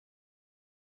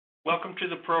Welcome to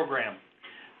the program,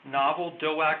 Novel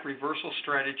DOAC Reversal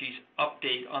Strategies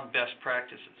Update on Best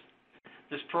Practices.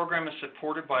 This program is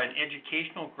supported by an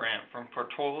educational grant from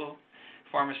Portola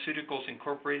Pharmaceuticals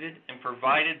Incorporated and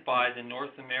provided by the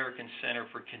North American Center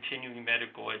for Continuing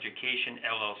Medical Education,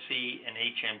 LLC, an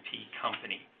HMP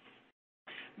company.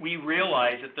 We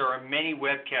realize that there are many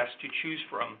webcasts to choose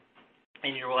from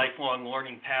in your lifelong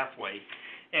learning pathway,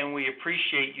 and we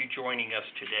appreciate you joining us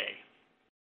today.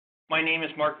 My name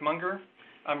is Mark Munger.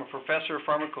 I'm a professor of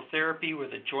pharmacotherapy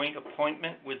with a joint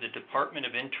appointment with the Department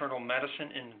of Internal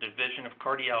Medicine in the Division of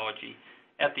Cardiology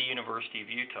at the University of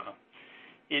Utah.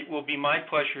 It will be my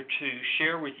pleasure to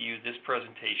share with you this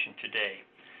presentation today.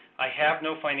 I have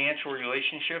no financial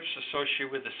relationships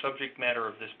associated with the subject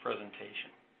matter of this presentation.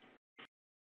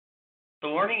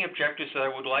 The learning objectives that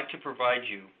I would like to provide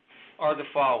you are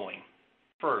the following.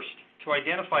 First, to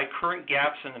identify current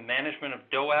gaps in the management of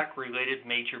DOAC-related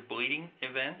major bleeding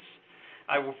events.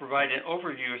 I will provide an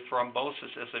overview of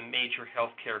thrombosis as a major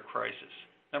healthcare crisis.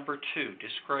 Number two,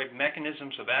 describe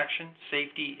mechanisms of action,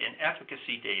 safety, and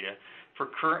efficacy data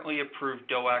for currently approved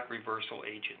DOAC reversal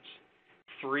agents.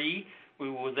 Three,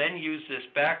 we will then use this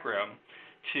background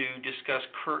to discuss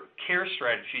care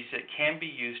strategies that can be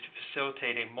used to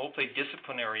facilitate a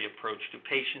multidisciplinary approach to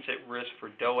patients at risk for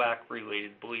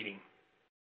DOAC-related bleeding.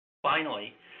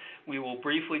 Finally, we will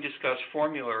briefly discuss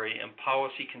formulary and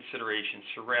policy considerations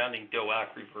surrounding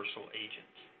DOAC reversal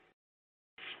agents.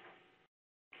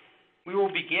 We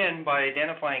will begin by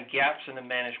identifying gaps in the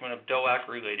management of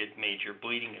DOAC-related major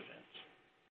bleeding events.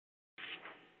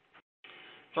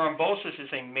 Thrombosis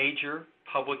is a major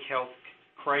public health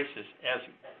crisis as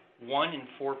 1 in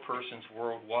 4 persons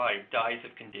worldwide dies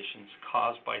of conditions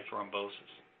caused by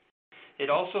thrombosis. It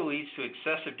also leads to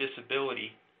excessive disability,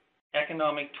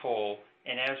 economic toll,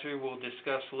 and as we will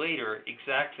discuss later,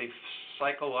 exactly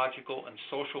psychological and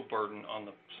social burden on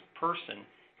the person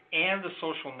and the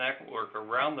social network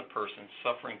around the person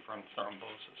suffering from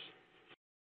thrombosis.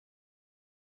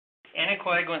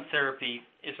 Anticoagulant therapy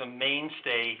is a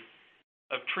mainstay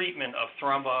of treatment of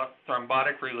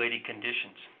thrombotic-related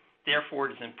conditions. Therefore,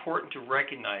 it is important to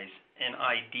recognize an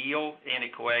ideal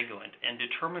anticoagulant and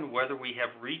determine whether we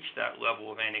have reached that level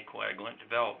of anticoagulant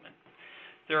development.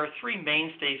 There are 3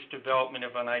 mainstays of development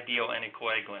of an ideal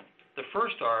anticoagulant. The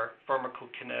first are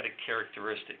pharmacokinetic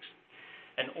characteristics.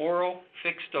 An oral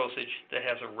fixed dosage that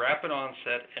has a rapid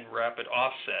onset and rapid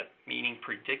offset, meaning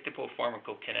predictable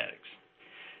pharmacokinetics.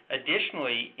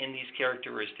 Additionally, in these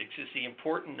characteristics is the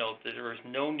important note that there is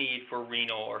no need for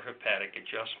renal or hepatic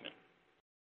adjustment.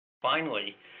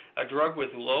 Finally, a drug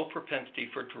with low propensity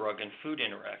for drug and food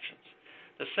interactions.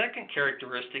 The second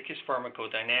characteristic is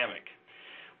pharmacodynamic.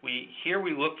 Here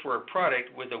we look for a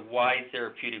product with a wide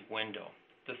therapeutic window.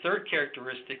 The third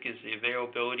characteristic is the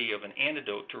availability of an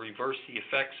antidote to reverse the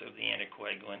effects of the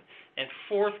anticoagulant. And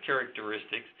fourth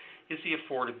characteristic is the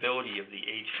affordability of the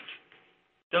agent.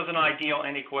 Does an ideal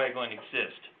anticoagulant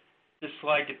exist? This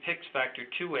slide depicts factor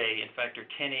 2A and factor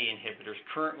 10A inhibitors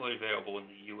currently available in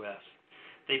the U.S.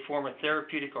 They form a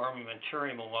therapeutic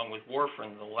armamentarium along with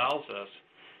warfarin that allows us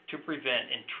to prevent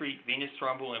and treat venous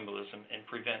thromboembolism and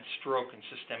prevent stroke and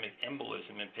systemic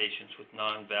embolism in patients with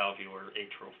non-valvular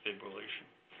atrial fibrillation.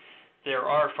 There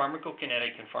are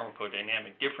pharmacokinetic and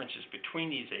pharmacodynamic differences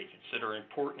between these agents that are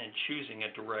important in choosing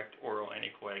a direct oral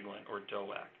anticoagulant or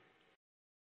DOAC.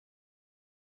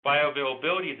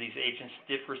 Bioavailability of these agents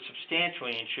differs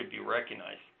substantially and should be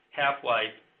recognized.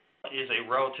 Half-life is a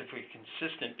relatively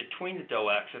consistent between the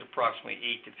DOACs at approximately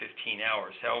 8 to 15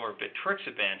 hours. However,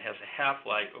 betrixaban has a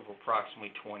half-life of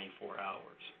approximately 24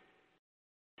 hours.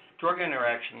 Drug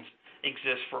interactions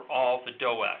exist for all the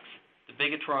DOACs. The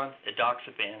bigatron,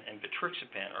 edoxaban, and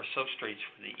betrixaban are substrates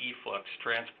for the efflux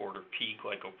transporter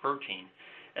P-glycoprotein,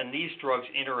 and these drugs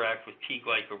interact with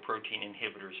P-glycoprotein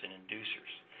inhibitors and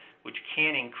inducers, which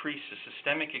can increase the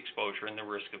systemic exposure and the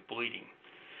risk of bleeding.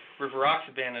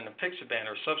 Rivaroxaban and apixaban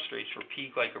are substrates for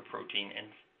P-glycoprotein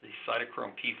and the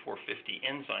cytochrome P450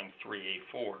 enzyme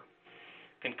 3A4.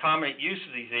 Concomitant use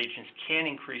of these agents can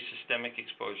increase systemic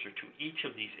exposure to each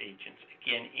of these agents,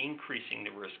 again increasing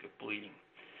the risk of bleeding.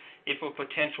 If a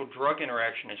potential drug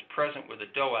interaction is present with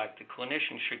a DOAC, the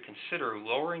clinician should consider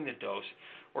lowering the dose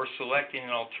or selecting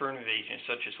an alternative agent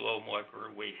such as low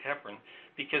molecular weight heparin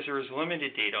because there is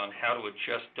limited data on how to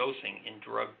adjust dosing in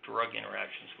drug-drug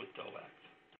interactions with DOACs.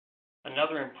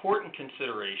 Another important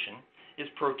consideration is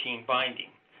protein binding.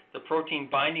 The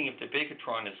protein binding of the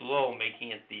bigatron is low,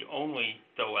 making it the only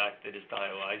DOAC that is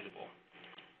dialyzable.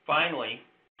 Finally,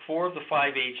 4 of the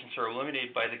 5 agents are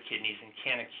eliminated by the kidneys and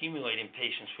can accumulate in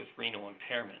patients with renal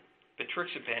impairment.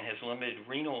 Betrixaban has limited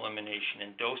renal elimination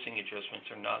and dosing adjustments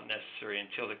are not necessary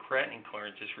until the creatinine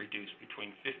clearance is reduced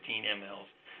between 15 mL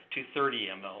to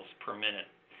 30 mL per minute.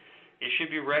 It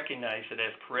should be recognized that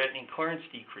as creatinine clearance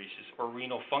decreases or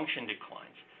renal function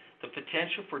declines, the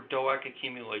potential for DOAC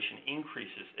accumulation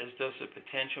increases, as does the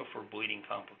potential for bleeding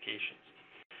complications.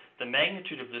 The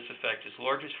magnitude of this effect is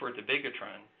largest for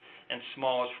dabigatran and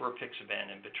smallest for apixaban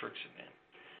and betrixaban.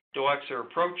 DOACs are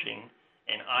approaching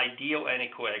an ideal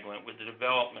anticoagulant with the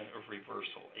development of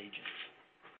reversal agents.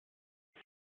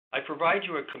 I provide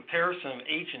you a comparison of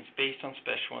agents based on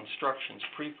special instructions,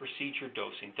 pre-procedure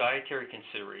dosing, dietary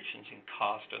considerations, and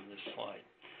cost on this slide.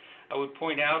 I would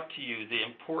point out to you the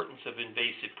importance of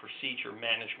invasive procedure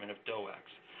management of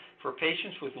DOACs. For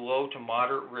patients with low to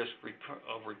moderate risk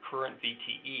of recurrent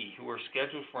VTE who are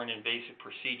scheduled for an invasive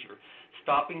procedure,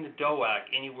 stopping the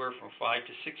DOAC anywhere from 5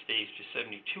 to 6 days to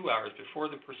 72 hours before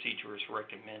the procedure is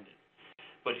recommended.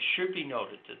 But it should be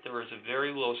noted that there is a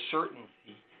very low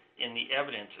certainty in the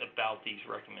evidence about these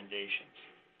recommendations.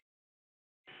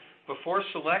 Before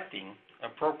selecting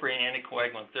appropriate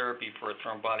anticoagulant therapy for a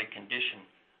thrombotic condition,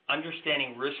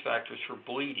 understanding risk factors for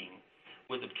bleeding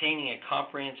with obtaining a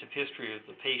comprehensive history of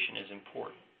the patient is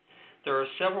important. There are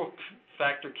several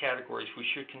factor categories we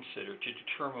should consider to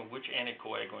determine which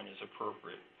anticoagulant is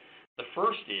appropriate. The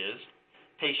first is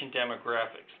patient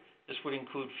demographics. This would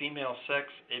include female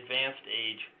sex, advanced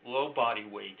age, low body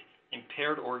weight,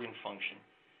 impaired organ function,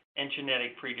 and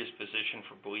genetic predisposition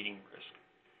for bleeding risk.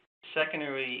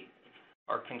 Secondly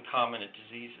are concomitant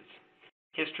diseases.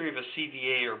 History of a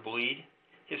CVA or bleed,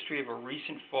 history of a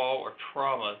recent fall or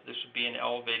trauma, this would be an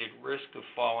elevated risk of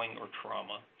falling or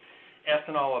trauma,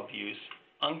 ethanol abuse,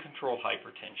 uncontrolled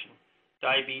hypertension,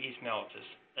 diabetes mellitus,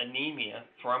 anemia,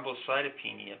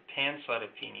 thrombocytopenia,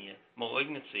 pancytopenia,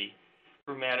 malignancy,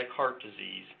 rheumatic heart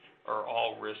disease are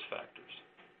all risk factors.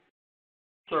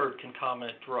 Third,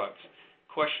 concomitant drugs.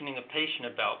 Questioning a patient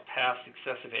about past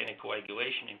excessive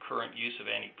anticoagulation and current use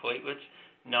of antiplatelets,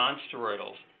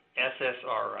 nonsteroidals,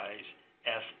 SSRIs,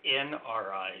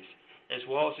 SNRIs, as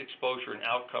well as exposure and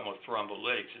outcome of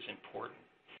thrombolytics is important.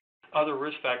 Other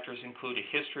risk factors include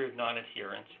a history of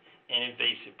non-adherence and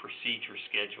invasive procedure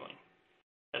scheduling.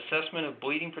 Assessment of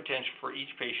bleeding potential for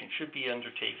each patient should be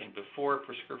undertaken before a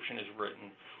prescription is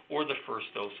written or the first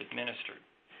dose administered.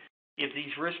 If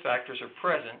these risk factors are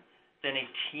present, then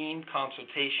a team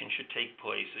consultation should take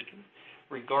place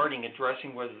regarding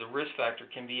addressing whether the risk factor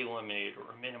can be eliminated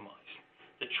or minimized.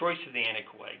 The choice of the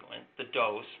anticoagulant, the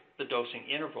dose, the dosing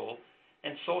interval,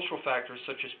 and social factors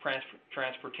such as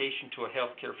transportation to a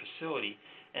healthcare facility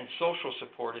and social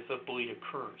support if a bleed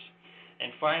occurs.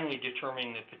 And finally,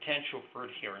 determining the potential for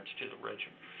adherence to the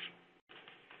regimen.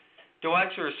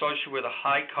 DOACs are associated with a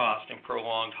high cost and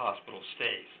prolonged hospital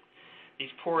stays.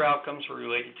 These poor outcomes are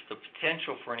related to the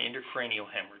potential for an intracranial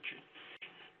hemorrhage,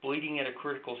 bleeding at a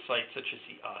critical site such as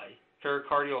the eye,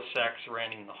 pericardial sac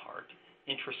surrounding the heart,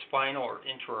 intraspinal or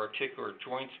intra-articular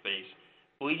joint space,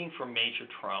 bleeding from major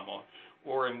trauma,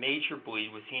 or a major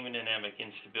bleed with hemodynamic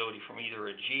instability from either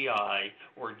a GI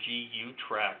or GU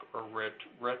tract or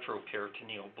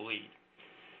retroperitoneal bleed.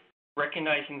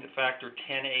 Recognizing the factor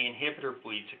 10A inhibitor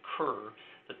bleeds occur,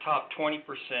 the top 20%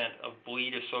 of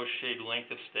bleed-associated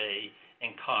length of stay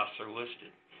and costs are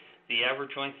listed. The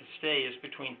average length of stay is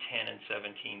between 10 and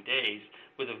 17 days,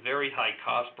 with a very high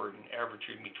cost burden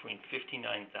averaging between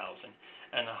 $59,000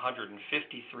 and $153,000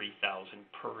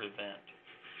 per event.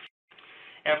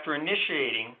 After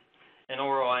initiating an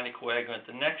oral anticoagulant,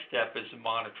 the next step is the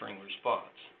monitoring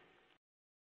response.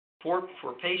 For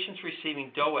patients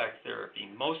receiving DOAC therapy,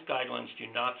 most guidelines do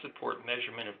not support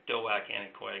measurement of DOAC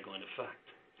anticoagulant effect,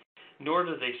 nor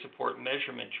do they support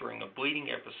measurement during a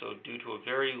bleeding episode due to a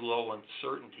very low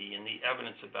uncertainty in the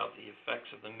evidence about the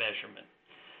effects of the measurement.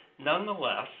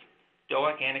 Nonetheless,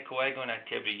 DOAC anticoagulant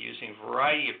activity using a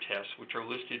variety of tests which are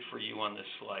listed for you on this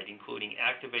slide, including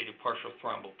activated partial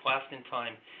thromboplastin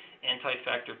time,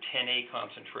 anti-factor 10A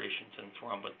concentrations, and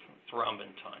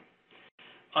thrombin time.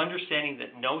 Understanding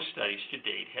that no studies to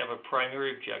date have a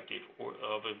primary objective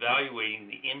of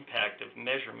evaluating the impact of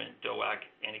measurement DOAC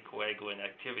anticoagulant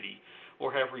activity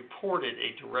or have reported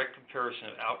a direct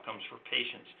comparison of outcomes for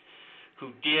patients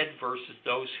who did versus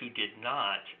those who did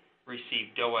not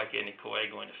receive DOAC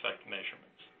anticoagulant effect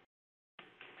measurements.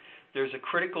 There's a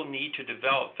critical need to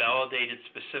develop validated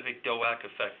specific DOAC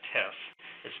effect tests,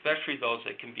 especially those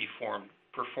that can be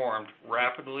performed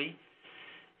rapidly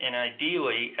and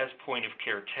ideally as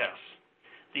point-of-care tests.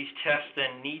 These tests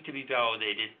then need to be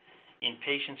validated in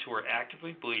patients who are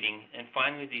actively bleeding, and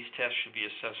finally these tests should be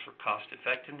assessed for cost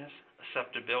effectiveness,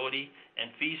 acceptability, and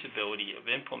feasibility of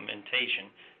implementation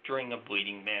during a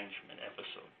bleeding management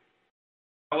episode.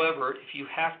 However, if you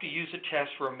have to use a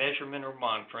test for a measurement or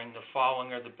monitoring, the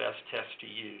following are the best tests to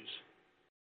use.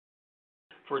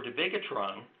 For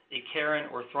dabigatran, a Karen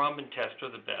or thrombin test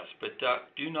are the best, but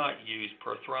do not use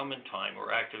prothrombin time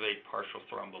or activate partial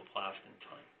thromboplastin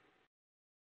time.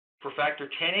 For factor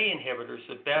Xa inhibitors,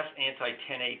 the best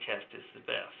anti-10A test is the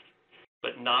best,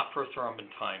 but not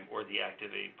prothrombin time or the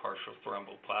activated partial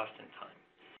thromboplastin time.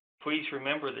 Please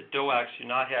remember that DOACs do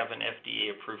not have an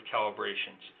FDA-approved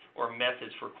calibrations or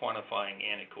methods for quantifying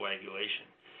anticoagulation.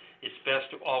 It's best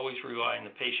to always rely on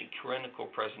the patient clinical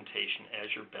presentation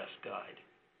as your best guide.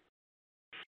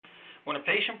 When a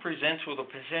patient presents with a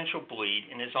potential bleed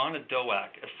and is on a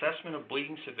DOAC, assessment of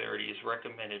bleeding severity is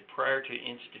recommended prior to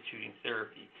instituting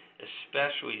therapy,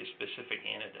 especially a specific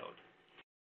antidote.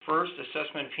 First,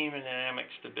 assessment of hemodynamic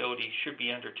stability should be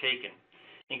undertaken,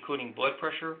 including blood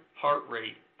pressure, heart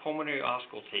rate, pulmonary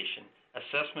auscultation,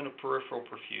 assessment of peripheral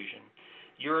perfusion,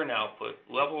 urine output,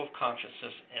 level of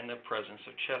consciousness, and the presence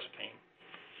of chest pain.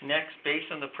 Next,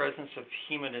 based on the presence of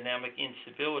hemodynamic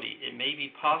instability, it may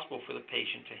be possible for the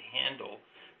patient to handle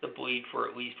the bleed for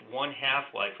at least one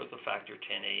half-life of the factor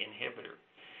Xa inhibitor.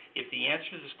 If the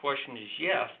answer to this question is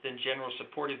yes, then general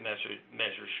supportive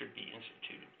measures should be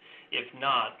instituted. If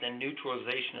not, then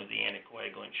neutralization of the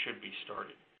anticoagulant should be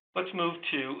started. Let's move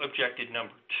to objective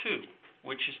number 2,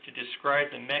 which is to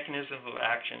describe the mechanism of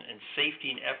action and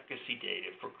safety and efficacy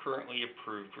data for currently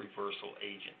approved reversal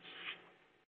agents.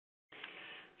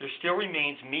 There still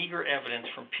remains meager evidence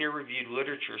from peer-reviewed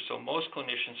literature, so most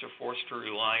clinicians are forced to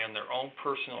rely on their own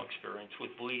personal experience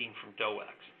with bleeding from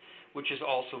DOACs, which is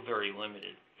also very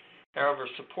limited. However,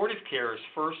 supportive care is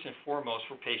first and foremost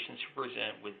for patients who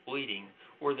present with bleeding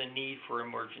or the need for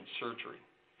emergent surgery.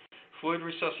 Fluid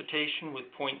resuscitation with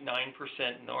 0.9%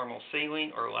 normal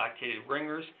saline or lactated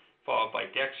ringers, followed by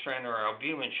dextran or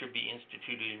albumin, should be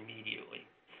instituted immediately.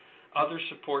 Other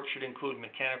support should include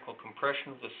mechanical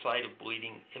compression of the site of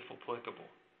bleeding if applicable.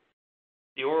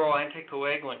 The oral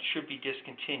anticoagulant should be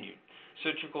discontinued.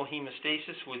 Surgical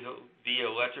hemostasis via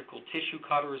electrical tissue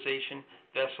cauterization,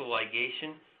 vessel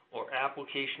ligation, or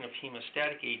application of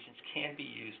hemostatic agents can be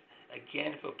used,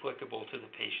 again if applicable to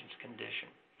the patient's condition.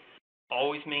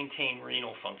 Always maintain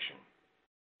renal function.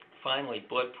 Finally,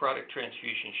 blood product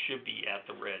transfusion should be at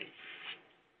the ready.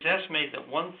 It's estimated that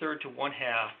 1/3 to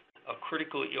 1/2 of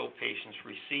critically ill patients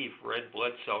receive red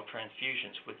blood cell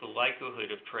transfusions, with the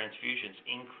likelihood of transfusions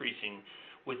increasing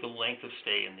with the length of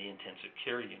stay in the intensive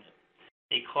care unit.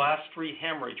 A class 3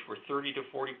 hemorrhage where 30 to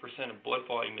 40% of blood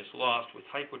volume is lost with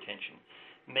hypotension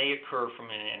may occur from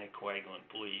an anticoagulant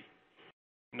bleed.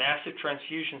 Massive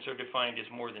transfusions are defined as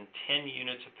more than 10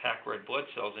 units of packed red blood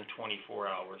cells in 24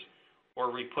 hours,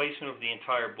 or replacement of the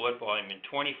entire blood volume in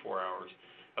 24 hours,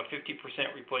 a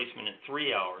 50% replacement in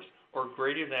 3 hours, or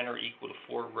greater than or equal to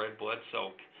 4 red blood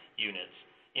cell units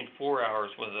in 4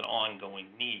 hours with an ongoing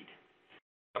need.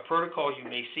 A protocol you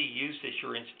may see used at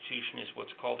your institution is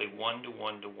what's called a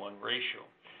 1-to-1-to-1 ratio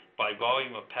by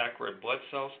volume of packed red blood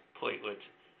cells, platelets,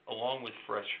 along with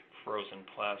fresh frozen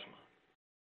plasma.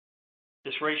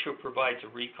 This ratio provides a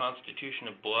reconstitution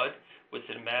of blood with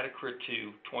a hematocrit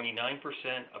to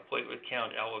 29%, a platelet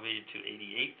count elevated to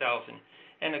 88,000,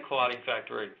 and a clotting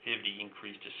factor activity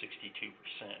increased to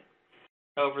 62%.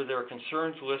 However, there are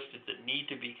concerns listed that need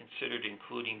to be considered,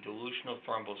 including dilutional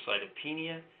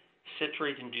thrombocytopenia,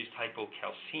 citrate-induced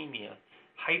hypocalcemia,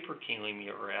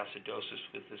 hyperkalemia, or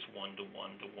acidosis with this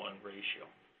 1-to-1-to-1 ratio.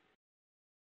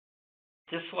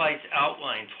 This slide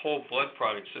outlines whole blood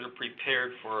products that are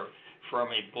prepared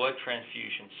from a blood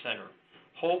transfusion center.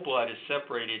 Whole blood is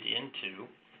separated into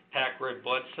packed red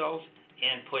blood cells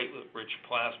and platelet-rich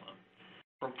plasma.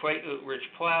 From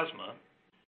platelet-rich plasma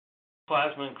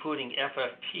including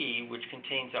FFP, which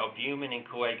contains albumin and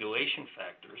coagulation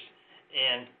factors,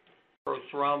 and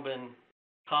prothrombin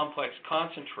complex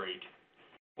concentrate,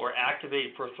 or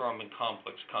activated prothrombin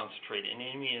complex concentrate, and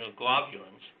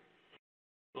immunoglobulins,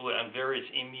 and various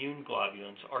immune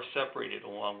globulins are separated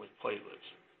along with platelets.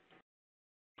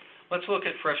 Let's look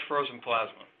at fresh frozen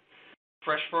plasma.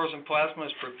 Fresh frozen plasma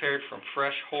is prepared from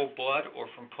fresh whole blood or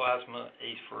from plasma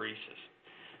apheresis.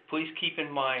 Please keep in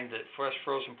mind that fresh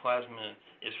frozen plasma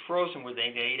is frozen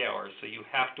within 8 hours, so you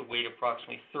have to wait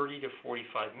approximately 30 to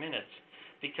 45 minutes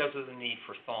because of the need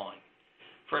for thawing.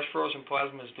 Fresh frozen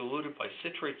plasma is diluted by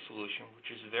citrate solution,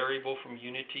 which is variable from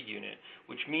unit to unit,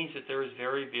 which means that there is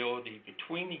variability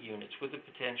between the units with the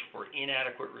potential for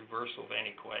inadequate reversal of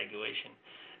anticoagulation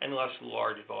unless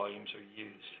large volumes are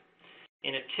used.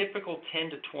 In a typical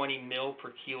 10 to 20 ml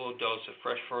per kilo dose of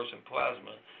fresh frozen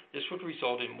plasma, this would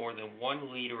result in more than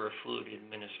 1 liter of fluid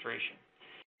administration.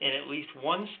 In at least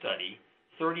one study,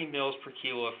 30 ml per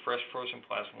kilo of fresh frozen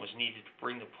plasma was needed to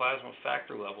bring the plasma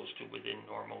factor levels to within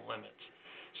normal limits.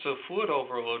 So fluid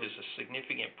overload is a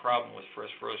significant problem with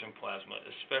fresh frozen plasma,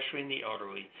 especially in the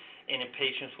elderly and in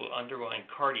patients with underlying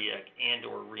cardiac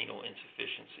and/or renal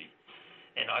insufficiency.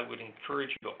 And I would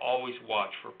encourage you to always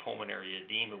watch for pulmonary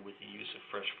edema with the use of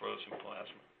fresh frozen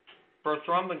plasma.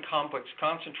 Prothrombin complex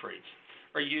concentrates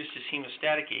are used as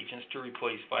hemostatic agents to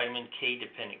replace vitamin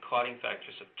K-dependent clotting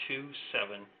factors of 2,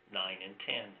 7, 9, and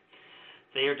 10.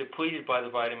 They are depleted by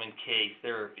the vitamin K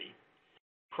therapy.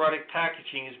 Product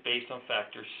packaging is based on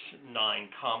factor 9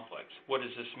 complex. What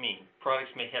does this mean?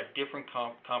 Products may have different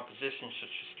compositions,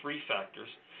 such as 3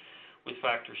 factors, with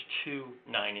factors 2,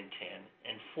 9, and 10,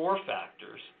 and 4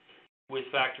 factors with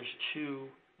factors 2,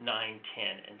 9,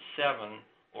 10, and 7,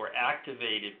 or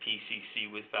activated PCC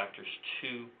with factors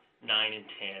 2, 9, and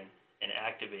 10, and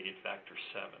activated factor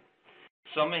 7.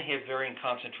 Some may have varying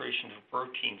concentrations of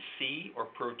protein C or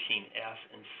protein F,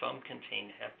 and some contain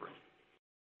heparin.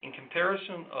 In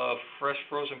comparison of fresh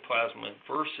frozen plasma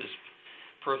versus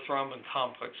prothrombin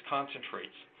complex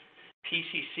concentrates,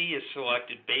 PCC is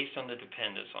selected based on the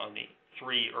dependence on the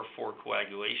 3 or 4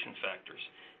 coagulation factors,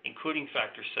 including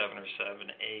factor 7 or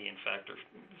 7A and factor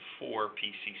 4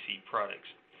 PCC products.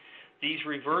 These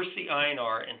reverse the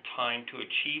INR in time to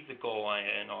achieve the goal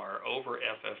INR over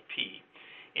FFP.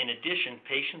 In addition,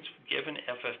 patients given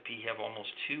FFP have almost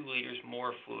 2 liters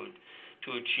more fluid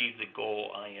to achieve the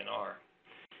goal INR.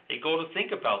 A goal to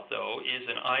think about, though, is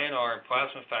an INR and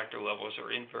plasma factor levels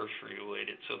are inversely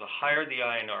related, so the higher the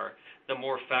INR, the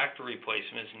more factor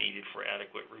replacement is needed for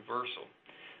adequate reversal.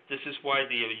 This is why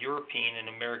the European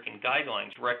and American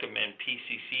guidelines recommend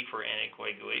PCC for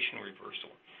anticoagulation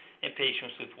reversal in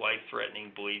patients with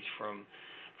life-threatening bleeds from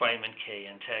vitamin K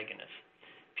antagonists.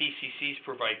 PCCs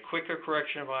provide quicker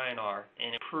correction of INR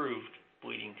and improved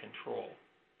bleeding control.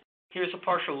 Here's a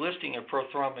partial listing of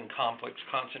prothrombin complex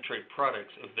concentrate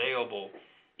products available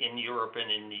in Europe and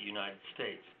in the United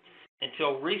States.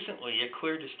 Until recently, a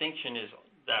clear distinction is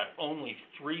that only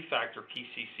 3-factor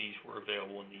PCCs were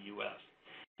available in the U.S.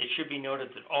 It should be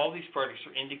noted that all these products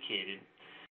are indicated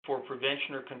for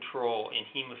prevention or control in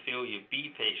hemophilia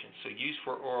B patients, so use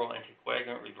for oral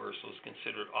anticoagulant reversal is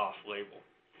considered off-label.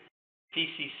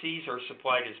 PCCs are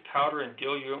supplied as powder and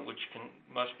diluent, which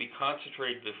must be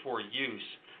concentrated before use.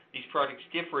 These products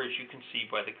differ, as you can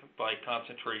see, by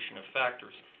concentration of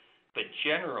factors, but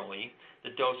generally,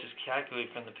 the dose is calculated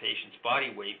from the patient's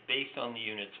body weight based on the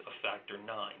units of factor 9.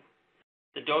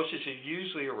 The doses are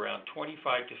usually around 25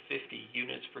 to 50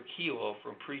 units per kilo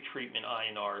from pretreatment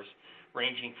INRs,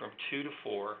 ranging from 2 to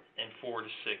 4 and 4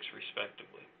 to 6,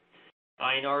 respectively.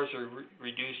 INRs are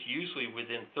reduced usually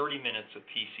within 30 minutes of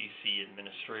PCC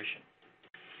administration.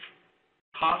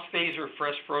 Cost favor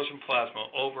fresh frozen plasma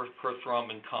over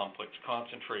prothrombin complex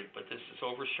concentrate, but this is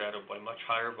overshadowed by much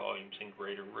higher volumes and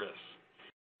greater risks.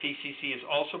 PCC is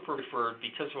also preferred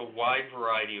because of a wide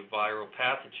variety of viral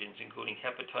pathogens, including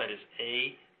hepatitis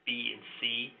A, B, and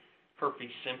C,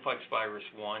 herpes simplex virus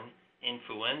 1,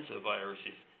 influenza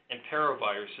viruses, and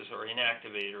paraviruses are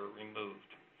inactivated or removed.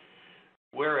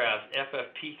 Whereas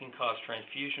FFP can cause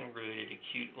transfusion-related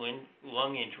acute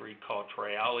lung injury called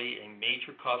trialia, a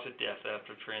major cause of death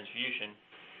after transfusion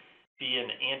via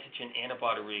an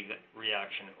antigen-antibody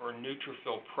reaction or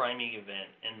neutrophil priming event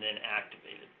and then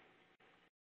activated.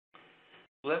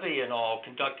 Levy et al.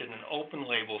 Conducted an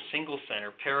open-label,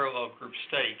 single-center, parallel group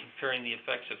study comparing the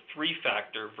effects of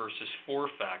 3-factor versus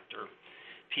 4-factor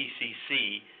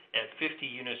PCC at 50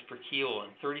 units per kilo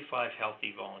in 35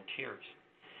 healthy volunteers.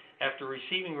 After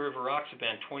receiving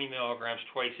rivaroxaban 20 milligrams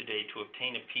twice a day to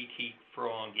obtain a PT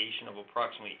prolongation of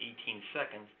approximately 18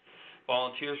 seconds,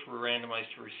 volunteers were randomized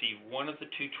to receive one of the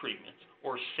 2 treatments,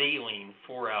 or saline,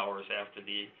 4 hours after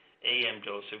the AM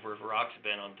dose of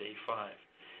rivaroxaban on day 5.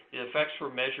 The effects were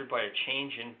measured by a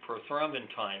change in prothrombin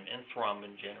time and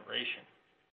thrombin generation.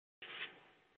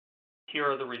 Here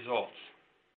are the results.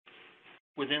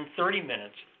 Within 30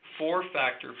 minutes,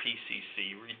 4-factor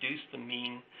PCC reduced the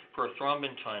mean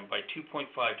prothrombin time by 2.5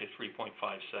 to 3.5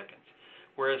 seconds,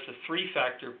 whereas the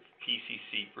 3-factor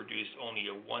PCC produced only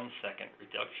a 1-second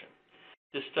reduction.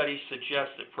 This study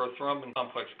suggests that prothrombin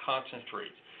complex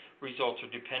concentrates results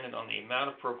are dependent on the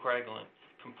amount of procoagulant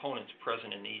components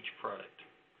present in each product.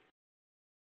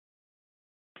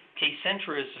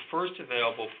 Kcentra is the first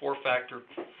available 4-factor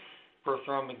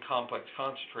prothrombin complex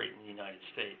concentrate in the United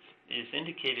States. It is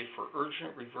indicated for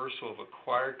urgent reversal of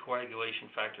acquired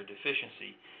coagulation factor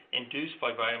deficiency induced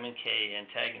by vitamin K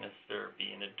antagonist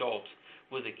therapy in adults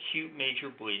with acute major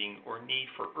bleeding or need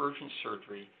for urgent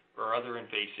surgery or other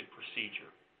invasive procedure.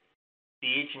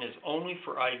 The agent is only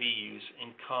for IV use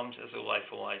and comes as a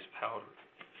lyophilized powder.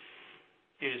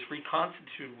 It is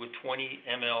reconstituted with 20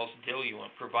 ml diluent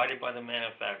provided by the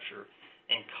manufacturer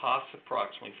and costs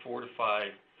approximately $4,000 to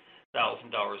 $5,000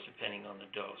 depending on the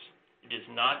dose. It does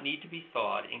not need to be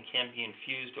thawed and can be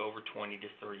infused over 20 to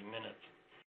 30 minutes.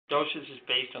 Dosage is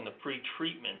based on the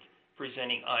pre-treatment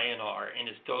presenting INR and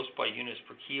is dosed by units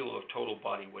per kilo of total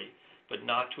body weight, but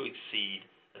not to exceed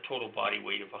a total body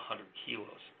weight of 100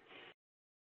 kilos.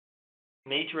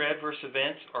 Major adverse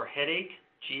events are headache,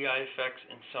 GI effects,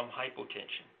 and some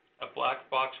hypotension. A black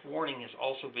box warning has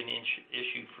also been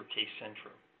issued for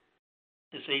Kcentra.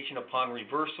 This agent, upon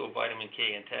reversal of vitamin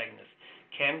K antagonist,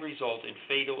 can result in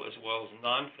fatal as well as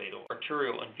non-fatal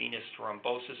arterial and venous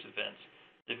thrombosis events,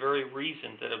 the very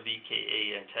reason that a VKA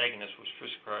antagonist was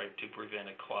prescribed to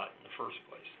prevent a clot in the first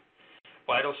place.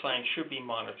 Vital signs should be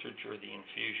monitored during the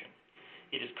infusion.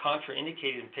 It is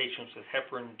contraindicated in patients with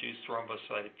heparin-induced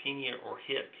thrombocytopenia or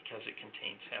HIT because it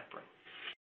contains heparin.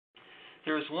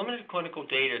 There is limited clinical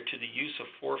data to the use of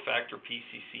 4-factor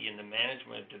PCC in the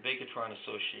management of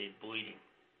dabigatran-associated bleeding.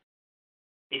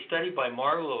 A study by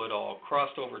Marlowe et al.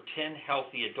 Crossed over 10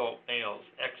 healthy adult males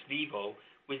ex vivo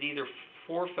with either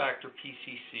 4-factor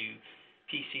PCC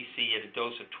at a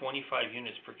dose of 25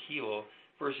 units per kilo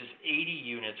versus 80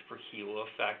 units per kilo of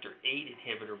factor VIII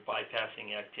inhibitor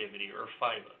bypassing activity, or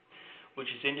FIBA, which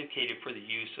is indicated for the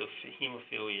use of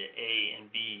hemophilia A and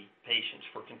B patients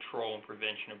for control and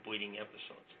prevention of bleeding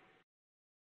episodes,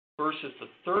 versus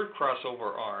the third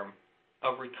crossover arm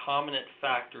of recombinant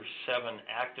factor VII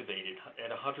activated at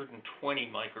 120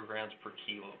 micrograms per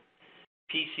kilo.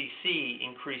 PCC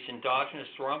increased endogenous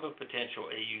thrombopotential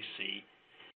AUC,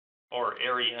 or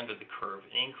area under the curve,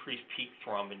 and increased peak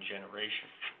thrombin generation.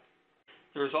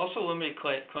 There is also limited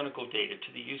clinical data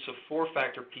to the use of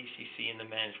 4-factor PCC in the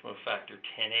management of factor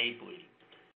Xa bleeding.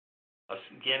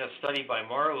 Again, a study by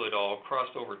Marlowe et al.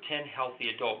 Crossed over 10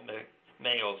 healthy adult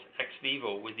males ex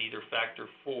vivo with either factor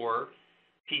IV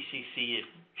PCC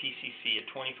at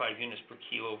 25 units per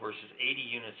kilo versus 80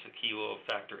 units per kilo of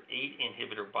factor VIII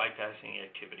inhibitor bypassing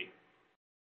activity.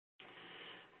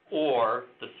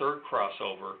 Or the third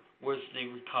crossover was the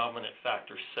recombinant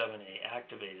factor VIIa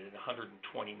activated at 120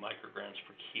 micrograms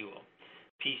per kilo.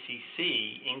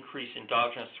 PCC increased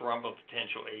endogenous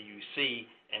thrombopotential AUC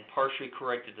and partially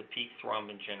corrected the peak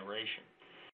thrombin generation.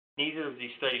 Neither of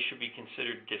these studies should be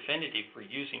considered definitive for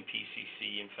using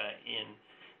PCC. In fact, in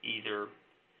either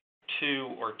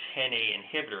 2 or 10A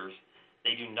inhibitors,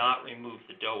 they do not remove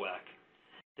the DOAC.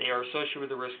 They are associated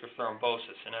with the risk of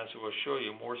thrombosis, and as I will show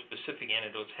you, more specific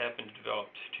antidotes have been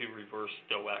developed to reverse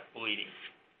DOAC bleeding.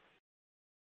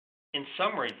 In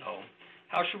summary, though,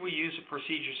 how should we use the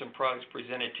procedures and products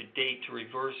presented to date to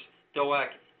reverse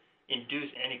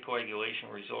DOAC-induced anticoagulation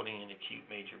resulting in acute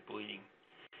major bleeding?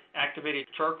 Activated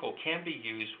charcoal can be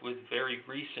used with very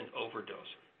recent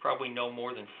overdose, probably no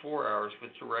more than 4 hours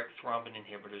with direct thrombin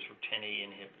inhibitors or 10A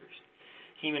inhibitors.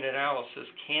 Hemodialysis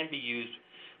can be used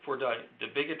for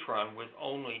dabigatran with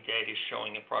only data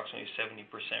showing approximately 70%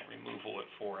 removal at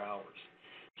 4 hours.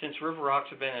 Since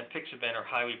rivaroxaban and apixaban are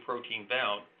highly protein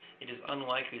bound, it is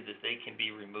unlikely that they can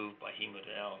be removed by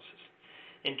hemodialysis.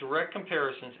 In direct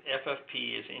comparisons,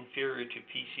 FFP is inferior to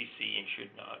PCC and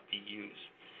should not be used.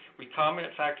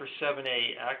 Recombinant factor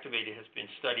VIIa activated has been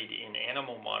studied in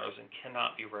animal models and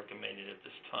cannot be recommended at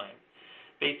this time.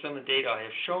 Based on the data I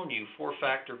have shown you,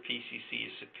 4-factor PCC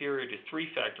is superior to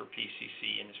 3-factor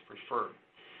PCC and is preferred.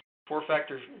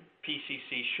 4-factor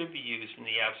PCC should be used in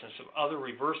the absence of other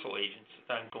reversal agents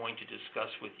that I'm going to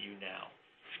discuss with you now.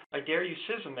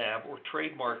 Idarucizumab, or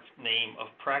trademark name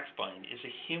of Praxbind, is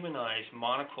a humanized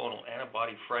monoclonal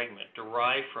antibody fragment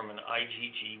derived from an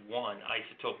IgG1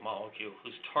 isotope molecule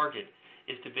whose target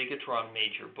is dabigatran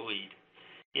major bleed.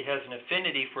 It has an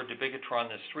affinity for dabigatran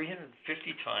that's 350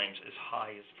 times as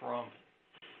high as thrombin.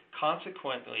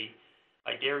 Consequently,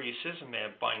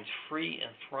 idarucizumab binds free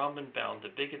and thrombin-bound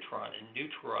dabigatran and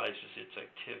neutralizes its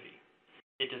activity.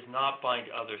 It does not bind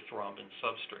other thrombin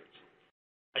substrates.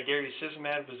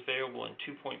 Idarucizumab is available in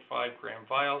 2.5-gram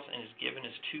vials and is given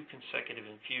as 2 consecutive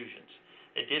infusions.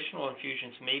 Additional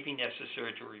infusions may be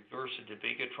necessary to reverse a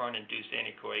dabigatran-induced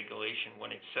anticoagulation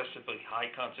when excessively high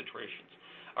concentrations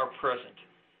are present.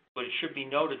 But it should be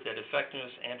noted that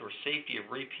effectiveness and or safety of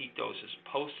repeat doses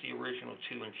post the original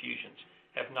 2 infusions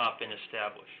have not been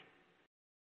established.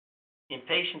 In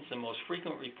patients, the most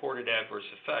frequent reported adverse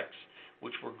effects,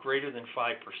 which were greater than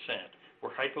 5%,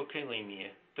 were hypokalemia,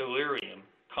 delirium,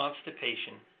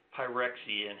 constipation,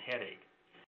 pyrexia, and headache.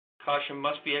 Caution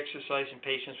must be exercised in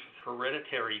patients with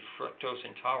hereditary fructose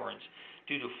intolerance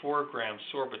due to 4-gram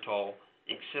sorbitol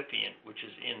excipient, which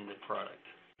is in the product.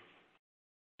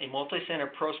 A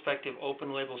multicenter prospective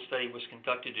open-label study was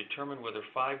conducted to determine whether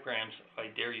 5 grams of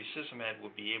idarucizumab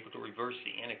would be able to reverse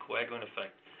the anticoagulant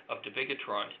effect of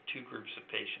dabigatran in 2 groups of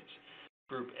patients.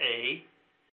 Group A,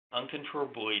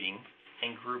 uncontrolled bleeding,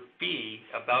 and Group B,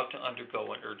 about to undergo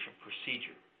an urgent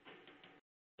procedure.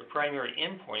 The primary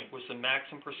endpoint was the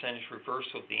maximum percentage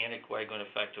reversal of the anticoagulant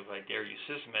effect of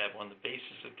idarucizumab on the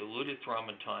basis of diluted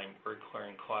thrombin time or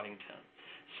clearing clotting time.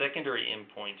 Secondary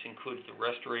endpoints included the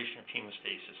restoration of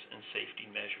hemostasis and safety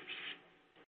measures.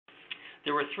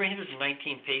 There were 319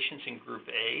 patients in Group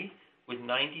A, with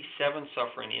 97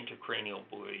 suffering intracranial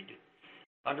bleed,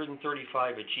 135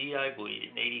 a GI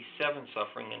bleed, and 87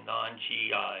 suffering a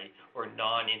non-GI or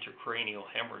non-intracranial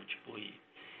hemorrhage bleed.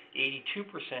 82%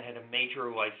 had a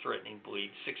major life-threatening bleed,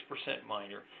 6%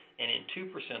 minor, and in 2%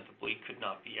 the bleed could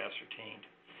not be ascertained.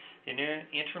 The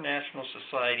International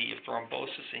Society of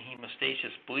Thrombosis and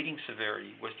Hemostasis bleeding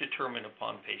severity was determined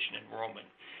upon patient enrollment.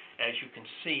 As you can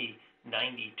see,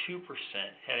 92%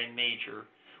 had a major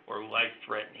or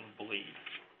life-threatening bleed.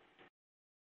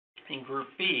 In Group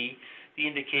B, the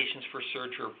indications for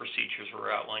surgery or procedures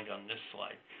are outlined on this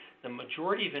slide. The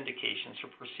majority of indications for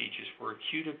procedures were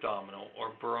acute abdominal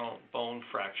or bone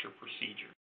fracture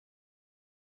procedures.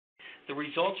 The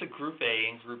results of Group A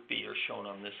and Group B are shown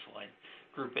on this slide.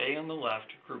 Group A on the left,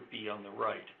 Group B on the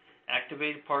right.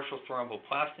 Activated partial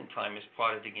thromboplastin time is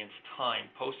plotted against time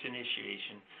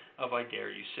post-initiation of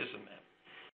idarucizumab.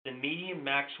 The median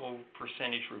maximal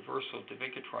percentage reversal of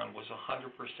dabigatran was 100%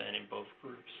 in both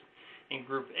groups. In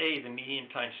Group A, the median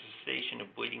time to cessation of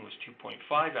bleeding was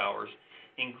 2.5 hours.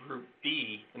 In Group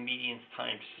B, the median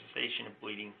time to cessation of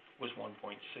bleeding was 1.6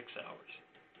 hours.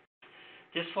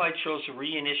 This slide shows the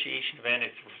reinitiation of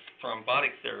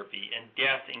antithrombotic therapy and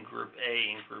death in Group A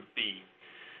and Group B.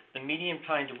 The median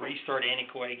time to restart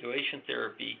anticoagulation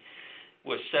therapy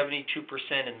was 72%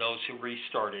 in those who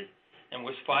restarted, and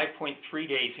was 5.3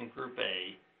 days in Group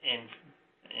A,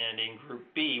 and in Group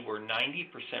B, where 90%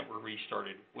 were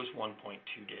restarted, was 1.2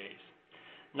 days.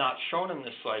 Not shown in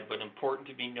this slide, but important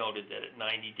to be noted that at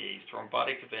 90 days,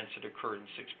 thrombotic events had occurred in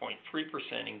 6.3%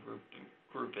 in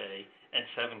Group A and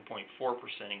 7.4%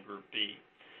 in Group B.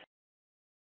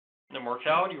 The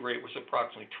mortality rate was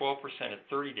approximately 12% at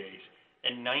 30 days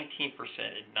and 19%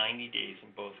 at 90 days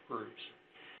in both groups.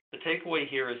 The takeaway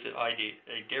here is that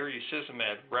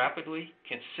idarucizumab rapidly,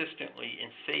 consistently, and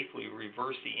safely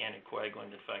reversed the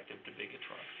anticoagulant effect of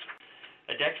dabigatran.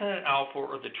 Andexanet alpha,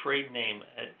 or the trade name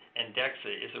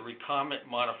Andexxa, is a recombinant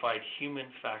modified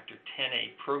human factor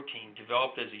Xa protein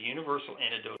developed as a universal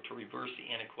antidote to reverse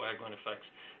the anticoagulant effects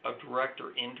of direct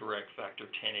or indirect factor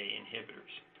Xa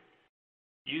inhibitors.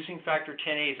 Using factor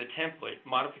Xa as a template,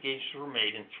 modifications were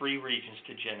made in 3 regions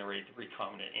to generate the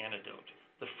recombinant antidote.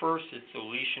 The first is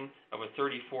deletion of a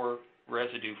 34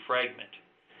 residue fragment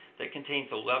that contains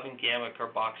 11 gamma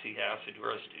carboxy acid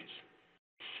residues.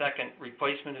 Second,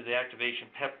 replacement of the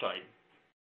activation peptide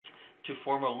to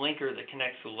form a linker that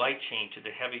connects the light chain to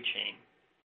the heavy chain.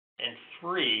 And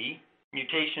 3,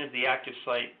 mutation of the active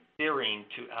site serine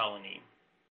to alanine.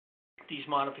 These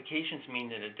modifications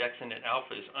mean that andexanet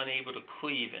alpha is unable to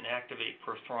cleave and activate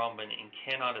prothrombin and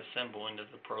cannot assemble into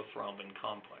the prothrombin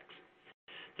complex.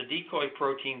 The decoy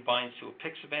protein binds to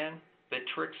apixaban,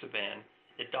 betrixaban,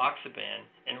 edoxaban,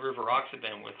 and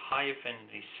rivaroxaban with high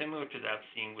affinity similar to that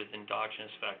seen with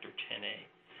endogenous factor Xa.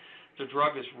 The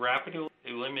drug is rapidly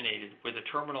eliminated with a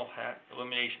terminal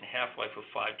elimination half-life of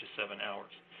 5 to 7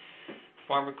 hours.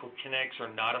 Pharmacokinetics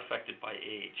are not affected by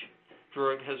age. The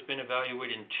drug has been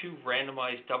evaluated in 2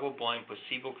 randomized double-blind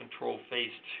placebo-controlled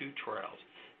phase 2 trials.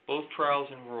 Both trials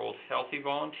enrolled healthy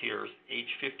volunteers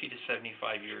aged 50 to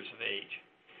 75 years of age.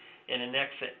 In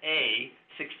Andexxa A,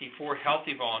 64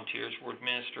 healthy volunteers were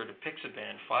administered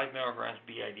apixaban 5 milligrams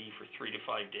BID for 3 to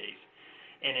 5 days.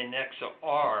 In Andexxa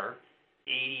R,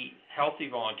 80 healthy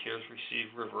volunteers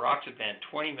received rivaroxaban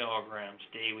 20 milligrams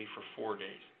daily for 4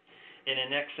 days. In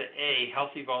Andexxa A,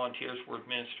 healthy volunteers were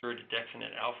administered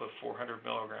andexanet alpha 400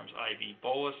 milligrams IV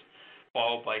bolus,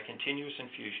 followed by continuous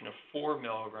infusion of 4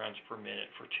 milligrams per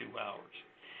minute for 2 hours.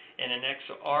 In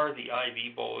Andexxa R, the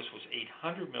IV bolus was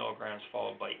 800 milligrams,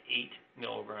 followed by 8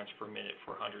 milligrams per minute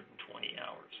for 120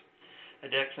 hours.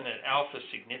 Andexanet alpha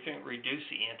significantly reduced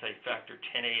the anti-factor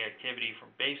Xa activity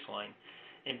from baseline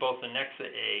in both Andexxa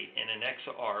A and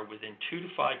Andexxa R within 2 to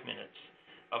 5 minutes,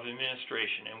 of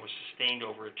administration and was sustained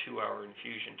over a 2-hour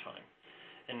infusion time.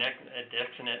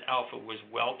 Andexanet alpha was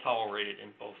well tolerated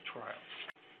in both trials.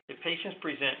 If patients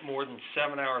present more than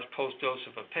 7 hours post-dose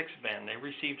of apixaban, they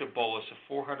received a bolus of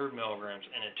 400 milligrams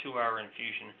and a 2-hour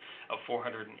infusion of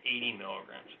 480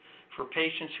 milligrams. For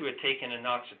patients who had taken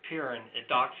enoxapirin,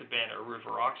 edoxaban, or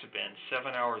rivaroxaban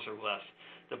 7 hours or less,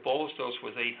 the bolus dose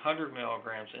was 800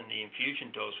 milligrams and the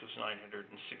infusion dose was 960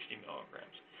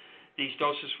 milligrams. These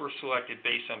doses were selected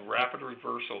based on rapid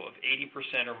reversal of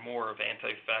 80% or more of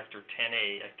anti-factor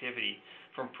Xa activity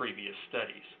from previous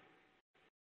studies.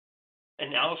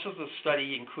 Analysis of the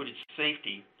study included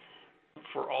safety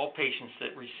for all patients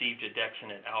that received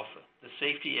Andexanet alpha. The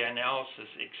safety analysis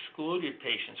excluded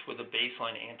patients with a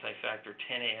baseline anti-factor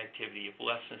Xa activity of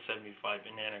less than 75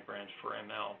 nanograms per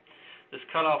ml. This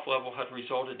cutoff level had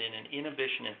resulted in an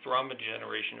inhibition in thrombin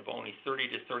generation of only 30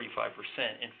 to 35%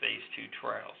 in phase 2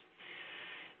 trials.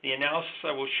 The analysis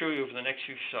I will show you over the next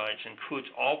few slides includes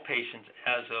all patients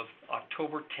as of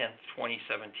October 10,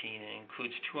 2017, and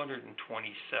includes 227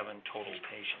 total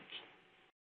patients.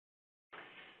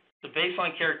 The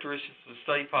baseline characteristics of the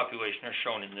study population are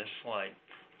shown in this slide.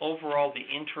 Overall, the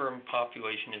interim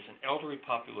population is an elderly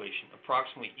population,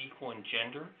 approximately equal in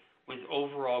gender, with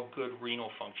overall good renal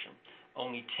function.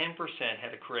 Only 10%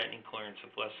 had a creatinine clearance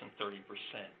of less than 30%.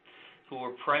 Who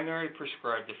were primarily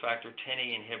prescribed the factor Xa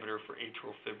inhibitor for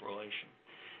atrial fibrillation.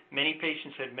 Many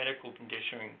patients had medical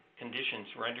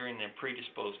conditions rendering them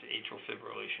predisposed to atrial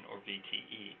fibrillation or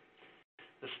VTE.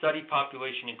 The study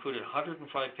population included 105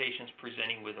 patients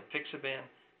presenting with apixaban,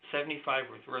 75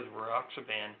 with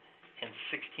rivaroxaban, and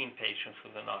 16 patients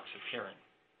with enoxapirin.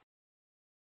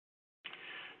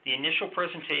 The initial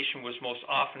presentation was most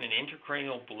often an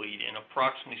intracranial bleed in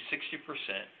approximately 60%,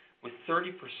 with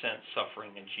 30%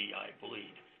 suffering a GI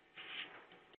bleed.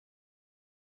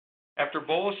 After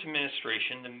bolus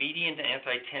administration, the median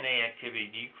anti-10A activity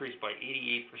decreased by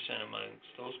 88% amongst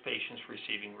those patients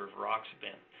receiving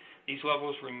rivaroxaban. These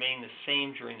levels remained the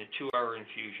same during the 2-hour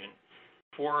infusion.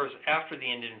 4 hours after the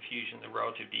end of infusion, the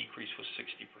relative decrease was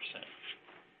 60%.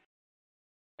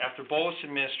 After bolus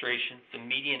administration, the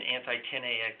median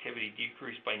anti-10A activity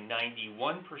decreased by 91%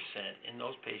 in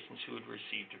those patients who had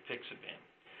received apixaban.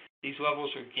 These levels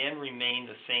again remained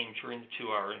the same during the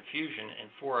 2-hour infusion, and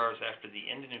 4 hours after the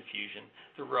end of infusion,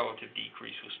 the relative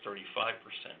decrease was 35%.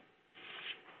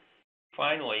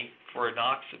 Finally, for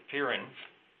enoxapirin,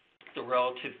 the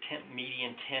relative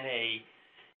median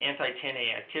anti-10A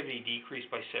activity decreased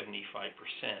by 75%.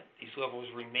 These levels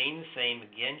remained the same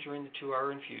again during the 2-hour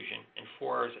infusion, and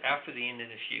 4 hours after the end of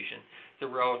the infusion,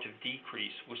 the relative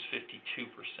decrease was 52%.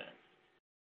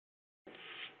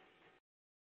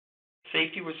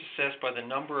 Safety was assessed by the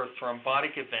number of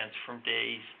thrombotic events from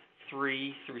days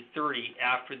 3 through 30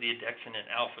 after the Andexanet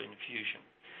alpha infusion.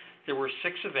 There were 6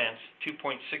 events,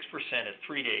 2.6% at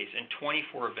 3 days, and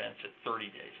 24 events at 30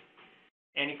 days.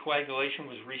 Anticoagulation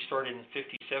was restarted in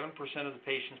 57% of the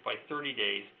patients by 30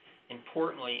 days.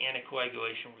 Importantly,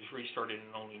 anticoagulation was restarted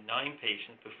in only 9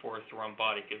 patients before a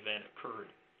thrombotic event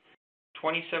occurred.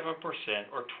 27%,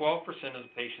 or 12% of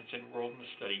the patients enrolled in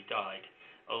the study died.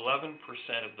 11%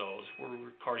 of those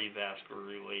were cardiovascular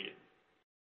related.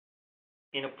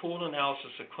 In a pooled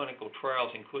analysis of clinical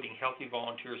trials, including healthy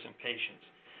volunteers and patients,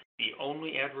 the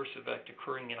only adverse effect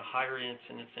occurring in a higher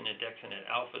incidence in Andexanet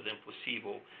alpha than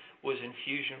placebo was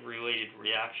infusion-related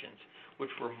reactions,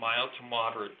 which were mild to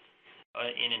moderate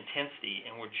in intensity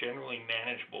and were generally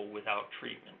manageable without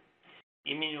treatment.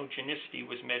 Immunogenicity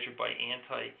was measured by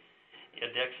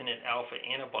anti-Andexanet alpha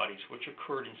antibodies, which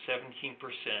occurred in 17%,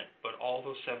 but all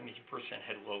those 17%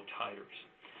 had low titers.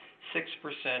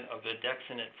 6% of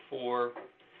Nexa-4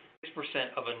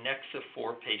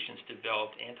 patients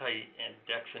developed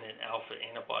anti-Andexanet alpha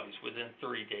antibodies within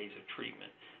 30 days of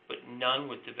treatment, but none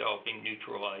with developing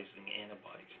neutralizing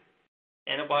antibodies.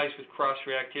 Antibodies with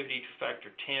cross-reactivity to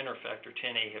factor 10 or factor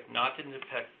 10A have not been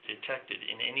detected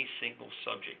in any single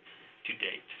subject to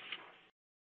date.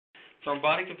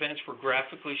 Thrombotic events were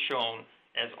graphically shown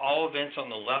as all events on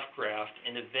the left graph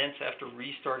and events after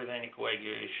restart of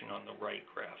anticoagulation on the right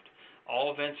graph.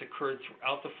 All events occurred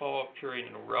throughout the follow-up period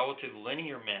in a relative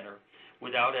linear manner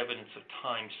without evidence of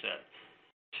time set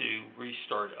to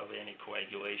restart of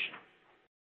anticoagulation.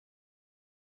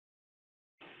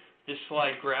 This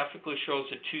slide graphically shows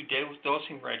the 2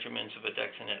 dosing regimens of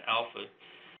Andexanet alpha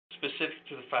specific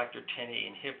to the factor 10A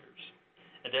inhibitors.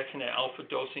 Andexanet alpha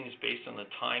dosing is based on the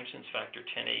time since factor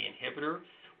 10A inhibitor,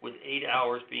 with 8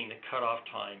 hours being the cutoff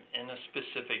time and a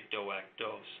specific DOAC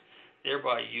dose.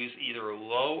 Thereby use either a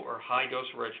low or high dose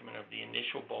regimen of the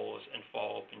initial bolus and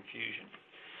follow-up infusion.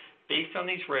 Based on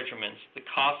these regimens, the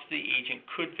cost of the agent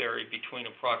could vary between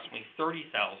approximately $30,000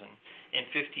 and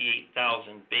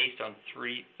 $58,000 based on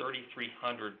 3,300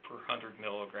 per 100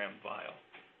 milligram vial.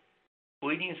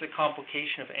 Bleeding is a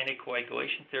complication of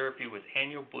anticoagulation therapy with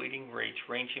annual bleeding rates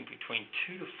ranging between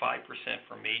 2 to 5%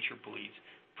 for major bleeds,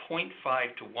 0.5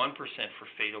 to 1% for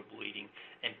fatal bleeding,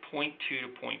 and 0.2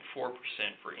 to 0.4%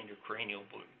 for intracranial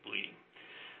bleeding.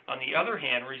 On the other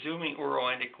hand, resuming oral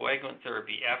anticoagulant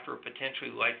therapy after a potentially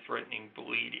life-threatening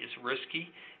bleed is risky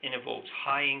and involves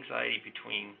high anxiety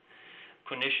between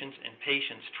clinicians and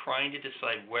patients trying to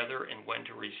decide whether and when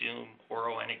to resume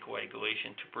oral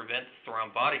anticoagulation to prevent the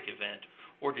thrombotic event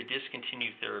or to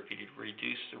discontinue therapy to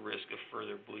reduce the risk of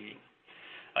further bleeding.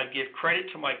 I give credit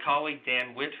to my colleague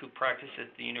Dan Witt, who practiced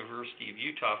at the University of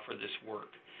Utah, for this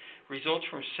work. Results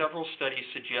from several studies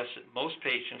suggest that most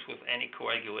patients with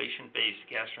anticoagulation-based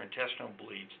gastrointestinal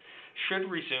bleeds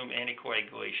should resume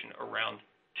anticoagulation around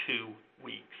 2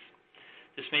 weeks.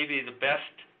 This may be the best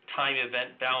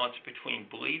time-event balance between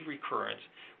bleed recurrence,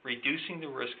 reducing the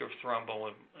risk of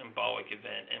thromboembolic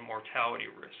event, and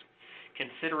mortality risk.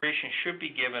 Consideration should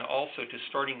be given also to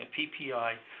starting a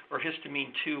PPI or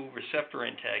histamine 2 receptor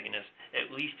antagonist,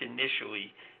 at least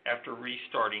initially, after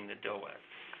restarting the DOAC.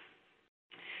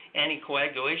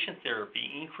 Anticoagulation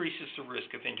therapy increases the risk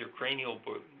of intracranial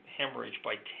hemorrhage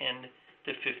by 10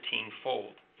 to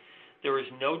 15-fold. There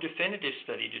is no definitive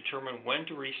study to determine when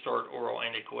to restart oral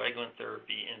anticoagulant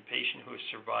therapy in a patient who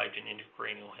has survived an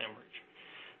intracranial hemorrhage.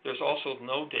 There's also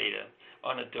no data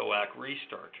on a DOAC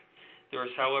restart. There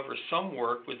is, however, some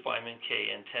work with vitamin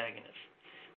K antagonists.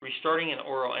 Restarting an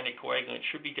oral anticoagulant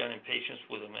should be done in patients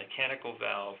with a mechanical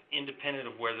valve, independent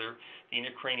of whether the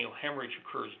intracranial hemorrhage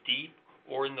occurs deep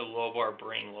or in the lobar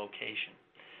brain location.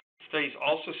 Studies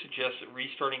also suggest that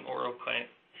restarting oral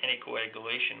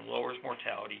anticoagulation lowers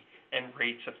mortality and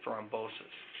rates of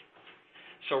thrombosis.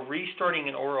 So restarting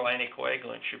an oral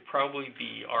anticoagulant should probably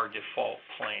be our default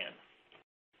plan.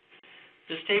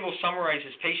 This table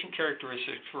summarizes patient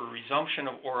characteristics for resumption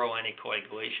of oral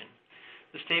anticoagulation.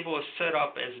 This table is set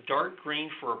up as dark green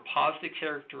for a positive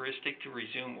characteristic to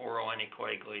resume oral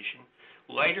anticoagulation,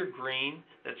 lighter green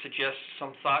that suggests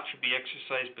some thought should be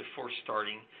exercised before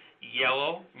starting,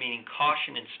 yellow meaning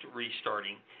caution in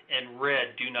restarting, and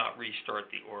red, do not restart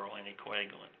the oral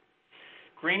anticoagulant.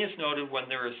 Green is noted when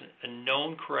there is a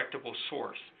known correctable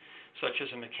source, such as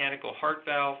a mechanical heart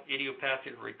valve,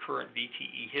 idiopathic recurrent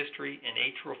VTE history, and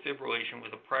atrial fibrillation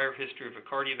with a prior history of a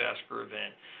cardiovascular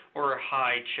event, or a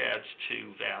high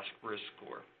CHADS2 VASC risk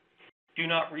score. Do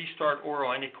not restart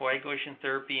oral anticoagulation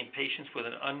therapy in patients with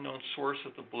an unknown source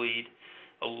of the bleed,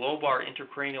 a lobar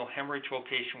intracranial hemorrhage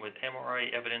location with MRI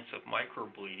evidence of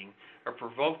microbleeding, a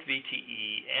provoked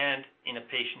VTE, and in a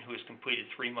patient who has completed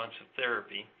 3 months of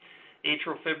therapy,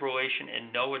 atrial fibrillation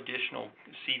and no additional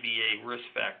CVA risk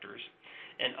factors,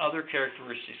 and other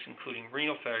characteristics including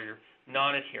renal failure,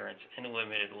 non-adherence, and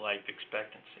limited life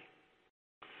expectancy.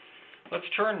 Let's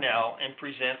turn now and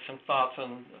present some thoughts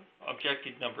on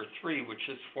objective number 3, which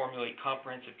is formulate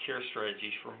comprehensive care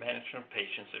strategies for management of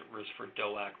patients at risk for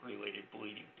DOAC-related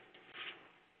bleeding.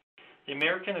 The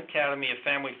American Academy of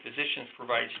Family Physicians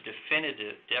provides a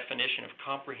definitive definition of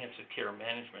comprehensive care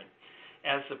management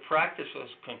as the practice of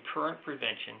concurrent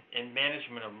prevention and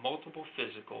management of multiple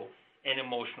physical and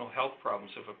emotional health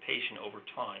problems of a patient over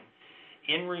time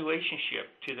in relationship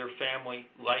to their family,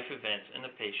 life events, and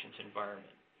the patient's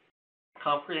environment.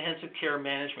 Comprehensive care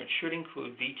management should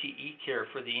include VTE care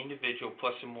for the individual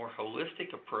plus a more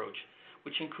holistic approach,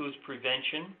 which includes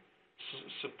prevention,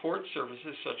 support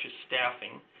services such as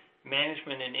staffing,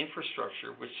 management and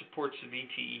infrastructure, which supports the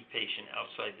VTE patient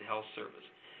outside the health service.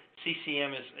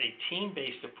 CCM is a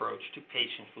team-based approach to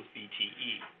patients with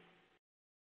VTE.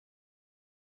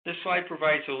 This slide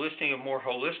provides a listing of a more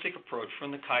holistic approach from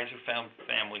the Kaiser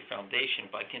Family Foundation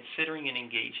by considering and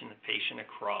engaging the patient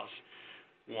across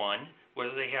 1,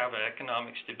 whether they have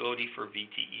economic stability for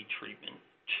VTE treatment,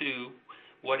 2,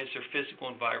 what is their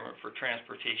physical environment for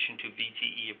transportation to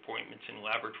VTE appointments and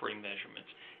laboratory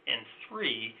measurements, and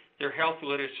 3, their health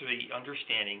literacy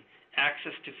understanding,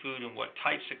 access to food and what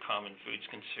types of common foods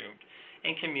consumed,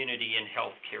 and community and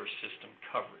health care system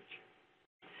coverage.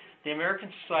 The American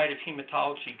Society of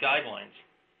Hematology guidelines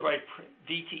provide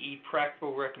VTE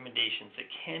practical recommendations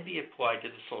that can be applied to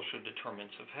the social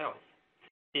determinants of health.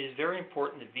 It is very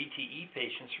important that VTE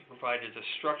patients are provided a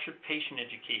structured patient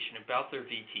education about their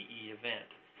VTE event.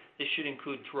 This should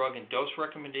include drug and dose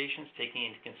recommendations, taking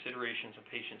into consideration the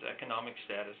patient's economic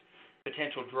status,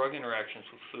 potential drug interactions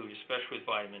with food, especially with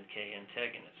vitamin K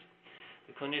antagonists.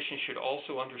 The clinician should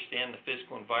also understand the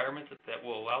physical environment that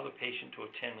will allow the patient to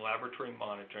attend laboratory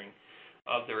monitoring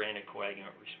of their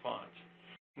anticoagulant response.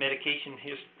 Medication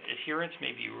adherence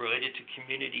may be related to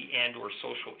community and or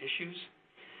social issues.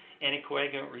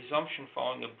 Anticoagulant resumption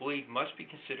following a bleed must be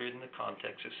considered in the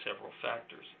context of several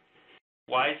factors.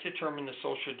 Why is determining the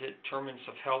social determinants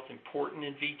of health important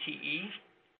in VTE?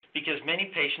 Because many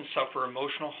patients suffer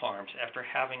emotional harms after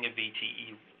having a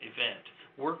VTE event.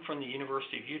 Work from the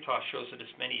University of Utah shows that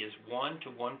as many as 1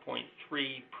 to 1.3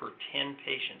 per 10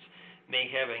 patients may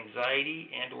have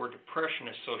anxiety and or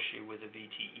depression associated with a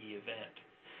VTE event.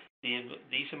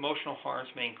 These emotional harms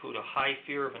may include a high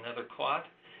fear of another clot,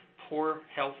 poor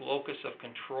health locus of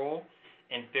control,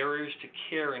 and barriers to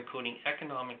care, including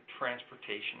economic,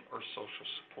 transportation, or social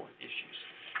support issues.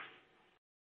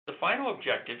 The final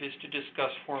objective is to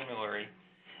discuss formulary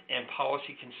and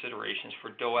policy considerations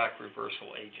for DOAC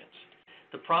reversal agents.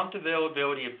 The prompt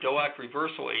availability of DOAC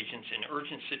reversal agents in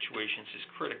urgent situations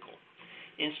is critical.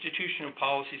 Institutional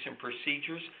policies and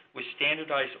procedures with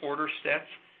standardized order sets,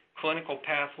 clinical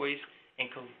pathways, and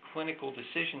clinical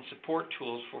decision support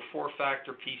tools for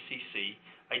four-factor PCC,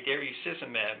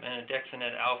 idarucizumab, and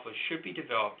andexanet alpha should be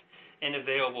developed and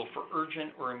available for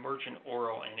urgent or emergent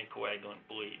oral anticoagulant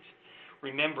bleeds.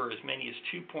 Remember, as many as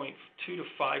 2.2 to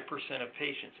 5% of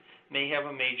patients may have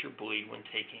a major bleed when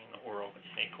taking an oral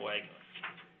anticoagulant.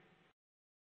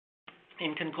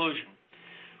 In conclusion,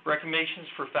 recommendations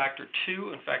for Factor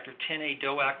 2 and Factor 10A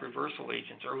DOAC reversal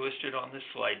agents are listed on this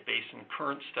slide based on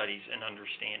current studies and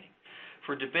understanding.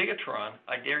 For dabigatran,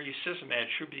 idarucizumab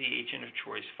should be the agent of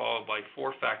choice, followed by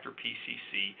four-factor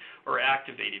PCC or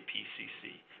activated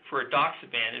PCC. For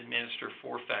edoxaban, administer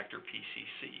four-factor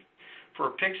PCC.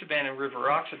 For apixaban and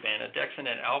rivaroxaban,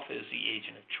 andexanet alpha is the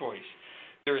agent of choice.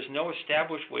 There is no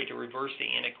established way to reverse the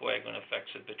anticoagulant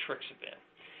effects of betrixaban.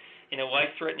 In a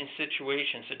life-threatening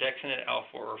situation, andexanet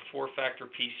alpha or four-factor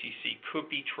PCC could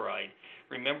be tried.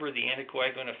 Remember, the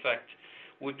anticoagulant effect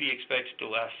would be expected to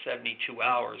last 72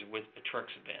 hours with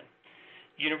betrixaban.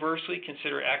 Universally,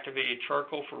 consider activated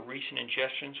charcoal for recent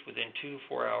ingestions within 2 to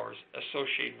 4 hours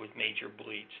associated with major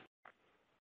bleeds.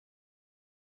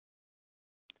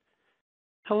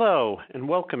 Hello, and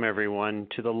welcome everyone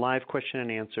to the live question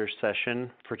and answer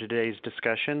session for today's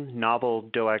discussion, Novel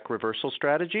DOAC Reversal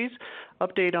Strategies,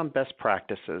 Update on Best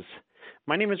Practices.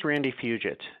 My name is Randy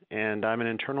Fugit, and I'm an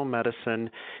internal medicine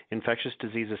infectious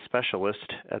diseases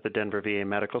specialist at the Denver VA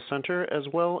Medical Center, as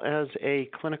well as a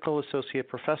clinical associate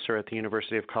professor at the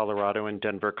University of Colorado in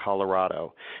Denver,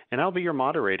 Colorado. And I'll be your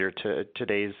moderator to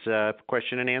today's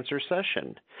question and answer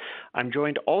session. I'm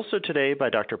joined also today by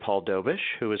Dr. Paul Dobesh,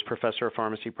 who is professor of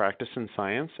pharmacy practice and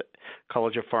science at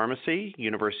College of Pharmacy,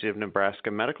 University of Nebraska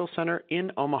Medical Center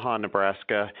in Omaha,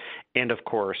 Nebraska. And of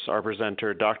course, our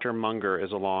presenter, Dr. Munger,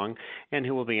 is along, and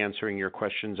who will be answering your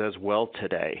questions as well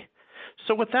today.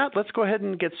 So with that, let's go ahead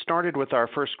and get started with our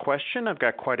first question. I've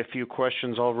got quite a few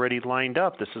questions already lined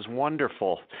up. This is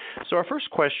wonderful. So our first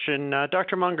question,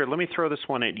 Dr. Munger, let me throw this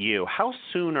one at you. How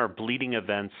soon are bleeding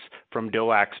events from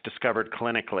DOACs discovered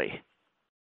clinically?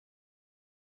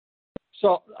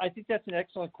 So I think that's an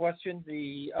excellent question.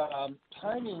 The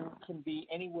timing can be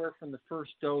anywhere from the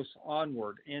first dose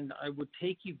onward. And I would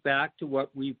take you back to what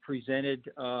we presented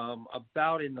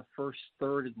about in the first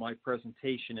third of my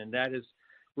presentation, and that is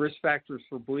risk factors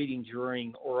for bleeding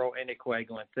during oral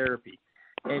anticoagulant therapy.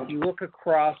 And if you look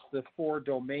across the 4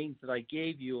 domains that I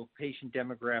gave you of patient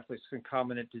demographics,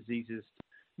 concomitant diseases,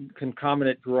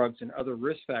 concomitant drugs, and other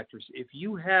risk factors, if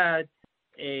you had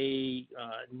a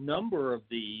number of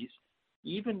these,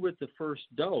 even with the first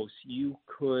dose, you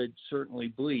could certainly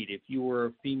bleed. If you were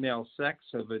a female sex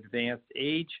of advanced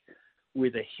age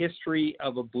with a history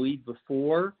of a bleed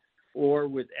before or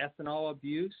with ethanol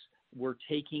abuse, were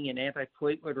taking an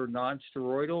antiplatelet or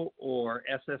nonsteroidal or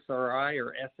SSRI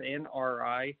or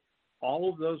SNRI,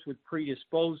 all of those would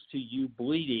predispose to you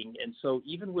bleeding. And so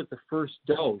even with the first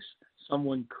dose,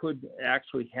 someone could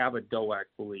actually have a DOAC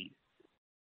bleed.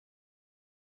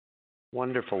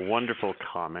 Wonderful, wonderful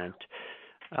comment.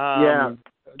 Yeah.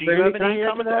 Do you have any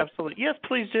comments? Absolutely. Yes,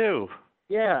 please do.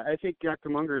 Yeah, I think Dr.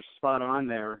 Munger's spot on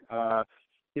there.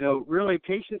 Really,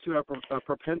 patients who have a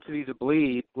propensity to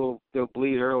bleed they'll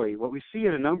bleed early. What we see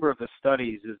in a number of the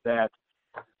studies is that,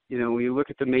 when you look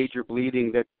at the major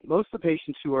bleeding, that most of the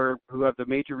patients who have the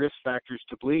major risk factors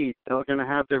to bleed, they're going to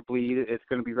have their bleed. It's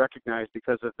going to be recognized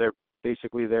because of their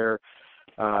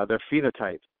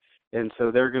phenotype. And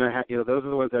so they're going to have, those are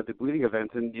the ones that have the bleeding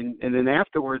events. And then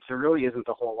afterwards, there really isn't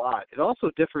a whole lot. It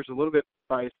also differs a little bit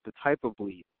by the type of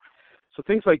bleed. So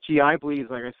things like GI bleeds,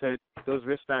 like I said, those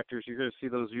risk factors, you're going to see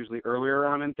those usually earlier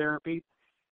on in therapy.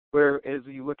 Whereas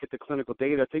you look at the clinical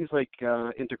data, things like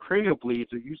intracranial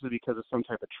bleeds are usually because of some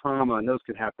type of trauma, and those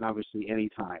could happen obviously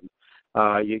anytime.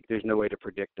 There's no way to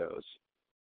predict those.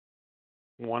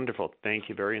 Wonderful. Thank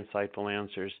you. Very insightful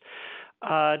answers.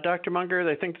 Dr. Munger,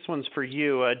 I think this one's for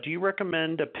you. Do you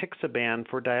recommend apixaban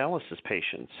for dialysis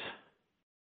patients?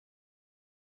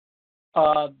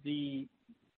 All of the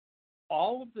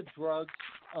drugs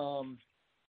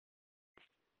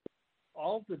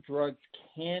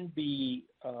can be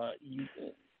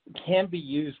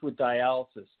used with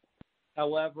dialysis.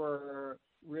 However,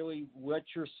 really, what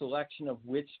your selection of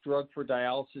which drug for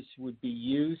dialysis would be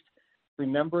used,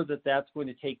 remember that that's going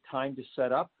to take time to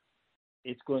set up.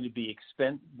 It's going to be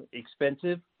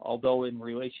expensive, although in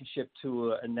relationship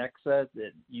to Anexa,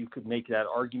 that you could make that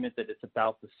argument that it's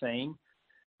about the same.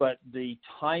 But the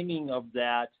timing of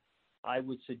that, I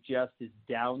would suggest, is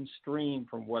downstream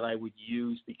from what I would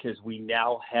use, because we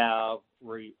now have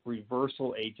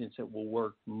reversal agents that will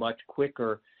work much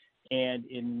quicker and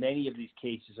in many of these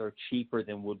cases are cheaper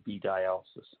than would be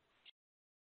dialysis.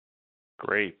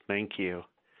 Great, thank you.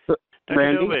 So, Dr.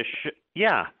 Randy? Dobesh,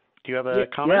 yeah, do you have a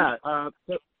comment? Yeah,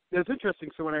 so it's interesting.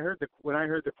 So when I heard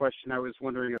the question, I was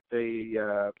wondering if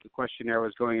the questionnaire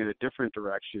was going in a different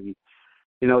direction.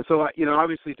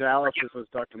 Obviously dialysis, as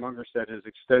Dr. Munger said, is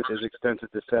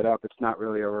extensive to set up. It's not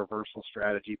really a reversal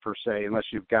strategy per se, unless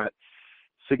you've got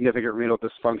significant renal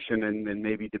dysfunction and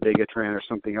maybe dabigatran or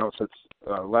something else that's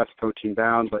less protein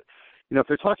bound. But if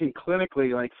they're talking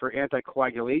clinically, like for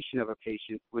anticoagulation of a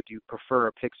patient, would you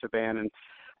prefer apixaban? And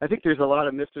I think there's a lot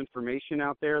of misinformation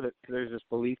out there that there's this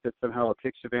belief that somehow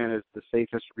apixaban is the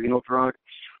safest renal drug.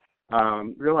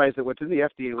 Realize that what's in the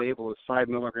FDA label is 5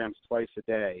 milligrams twice a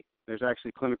day. There's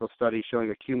actually clinical studies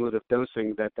showing a cumulative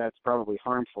dosing that's probably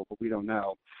harmful, but we don't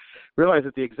know. Realize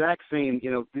that the exact same,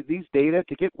 these data,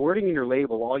 to get wording in your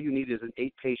label, all you need is an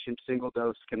 8-patient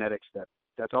single-dose kinetic step.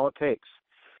 That's all it takes.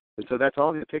 And so that's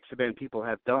all the apixaban people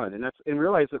have done. And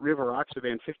realize that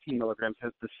rivaroxaban 15 milligrams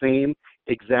has the same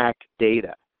exact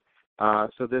data.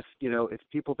 So this, if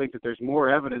people think that there's more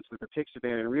evidence with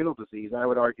apixaban in renal disease, I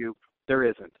would argue there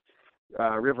isn't.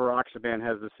 Rivaroxaban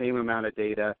has the same amount of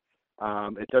data.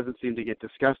 It doesn't seem to get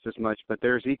discussed as much, but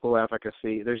there's equal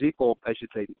efficacy.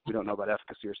 We don't know about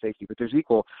efficacy or safety, but there's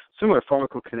similar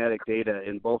pharmacokinetic data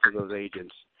in both of those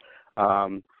agents.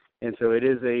 And so it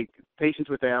is patients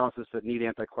with dialysis that need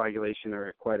anticoagulation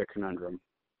are quite a conundrum.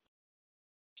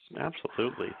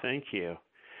 Absolutely. Thank you.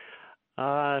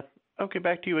 Okay,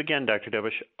 back to you again, Dr.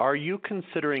 Dobesh. Are you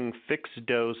considering fixed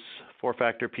dose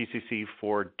 4-factor PCC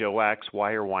for DOACs?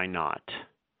 Why or why not?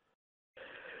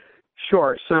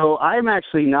 Sure. So I'm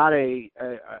actually not I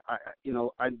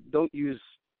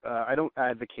don't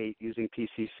advocate using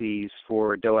PCCs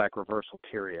for DOAC reversal,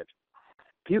 period.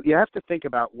 You have to think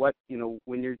about what,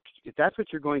 if that's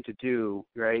what you're going to do,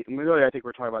 right? And really, I think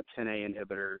we're talking about 10A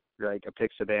inhibitor, like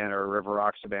apixaban or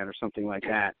rivaroxaban or something like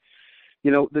that.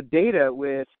 The data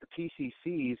with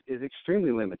PCCs is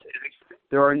extremely limited.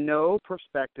 There are no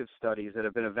prospective studies that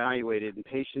have been evaluated in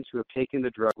patients who have taken the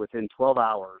drug within 12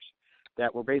 hours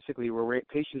that were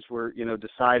patients were,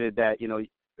 decided that, all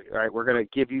right, we're going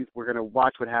to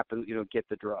watch what happens, get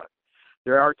the drug.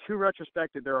 There are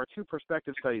two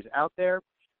prospective studies out there.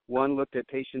 One looked at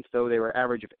patients, though they were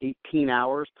average of 18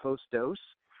 hours post-dose.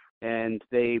 And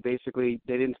they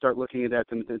didn't start looking at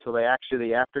them until they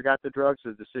after got the drug, so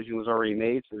the decision was already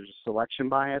made, so there's a selection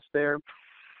bias there.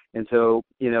 And so,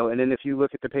 and then if you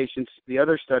look at the patients, the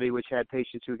other study, which had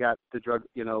patients who got the drug,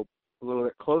 a little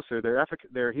bit closer, their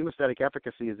hemostatic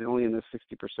efficacy is only in the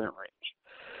 60% range.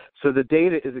 So the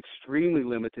data is extremely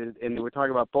limited, and we're talking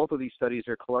about both of these studies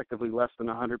are collectively less than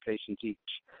 100 patients each.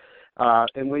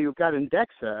 And when you've got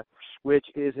Indexa, which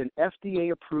is an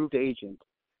FDA-approved agent,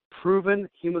 proven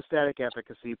hemostatic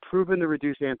efficacy, proven to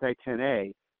reduce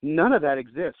anti-10A, none of that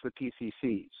exists with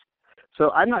PCCs. So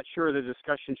I'm not sure the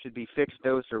discussion should be fixed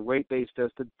dose or weight-based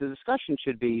dose. The discussion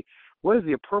should be, what is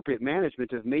the appropriate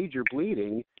management of major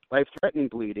bleeding, life-threatening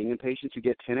bleeding in patients who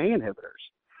get 10A inhibitors?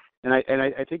 And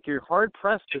I think you're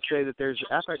hard-pressed to say that there's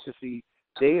efficacy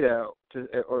data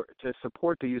to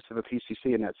support the use of a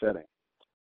PCC in that setting.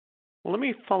 Well, let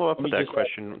me follow up with that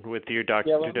question with you, Dr.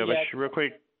 Dobesh, real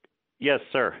quick. Yes,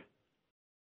 sir.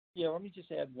 Yeah, let me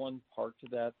just add one part to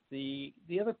that. The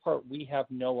other part we have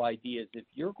no idea is if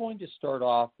you're going to start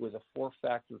off with a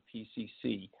 4-factor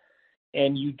PCC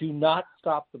and you do not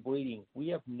stop the bleeding, we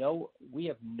have no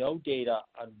data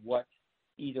on what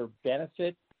either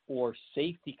benefit or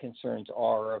safety concerns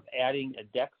are of adding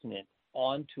adexonant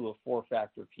onto a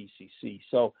 4-factor PCC.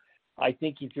 So I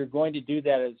think if you're going to do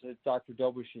that, as Dr.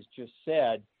 Dobesh has just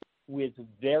said, with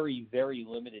very, very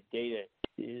limited data,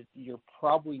 you're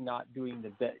probably not doing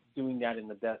that in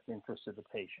the best interest of the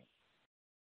patient.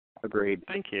 Agreed.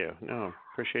 Thank you. No,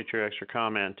 appreciate your extra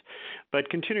comment. But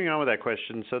continuing on with that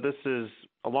question, so this is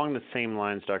along the same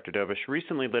lines, Dr. Dobesh.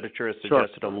 Recently, literature has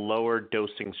suggested a lower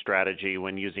dosing strategy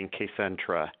when using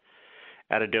Kcentra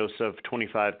at a dose of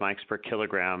 25 mics per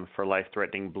kilogram for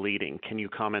life-threatening bleeding. Can you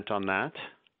comment on that?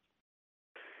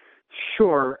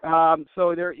 Sure.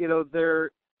 So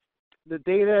the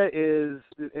data is,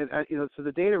 so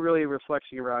the data really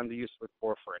reflecting around the use of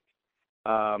warfarin.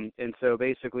 And so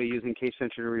basically using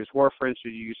Kcentra to reduce warfarin, so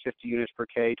you use 50 units per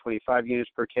K, 25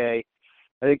 units per K.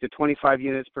 I think the 25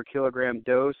 units per kilogram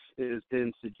dose has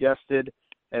been suggested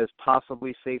as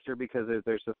possibly safer because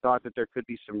there's a thought that there could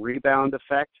be some rebound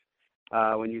effect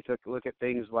when you look at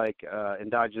things like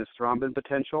endogenous thrombin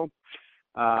potential.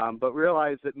 But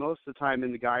realize that most of the time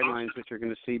in the guidelines, which you're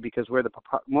going to see, because where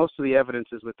most of the evidence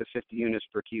is with the 50 units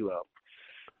per kilo.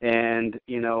 And,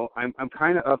 I'm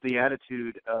kind of the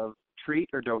attitude of treat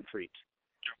or don't treat.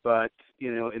 But,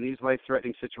 in these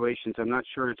life-threatening situations, I'm not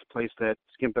sure it's a place that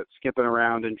skipping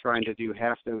around and trying to do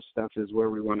half those stuff is where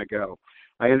we want to go.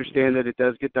 I understand that it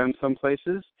does get done some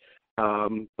places,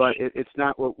 but it's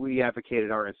not what we advocate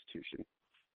at our institution.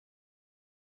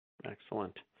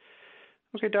 Excellent.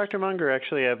 Okay, Dr. Munger,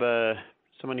 actually I have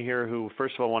someone here who,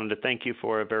 first of all, wanted to thank you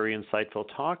for a very insightful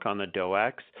talk on the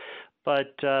DOACs,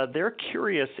 but they're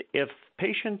curious if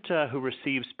patient who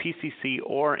receives PCC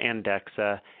or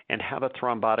Andexxa and have a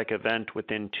thrombotic event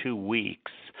within 2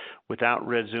 weeks without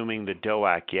resuming the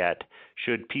DOAC yet,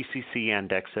 should PCC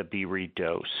Andexxa be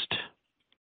redosed?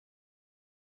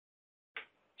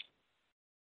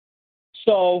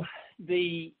 So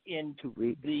the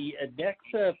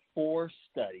Andexxa 4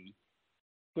 study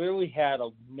clearly had a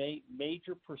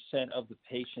major percent of the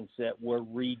patients that were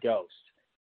redosed.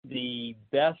 The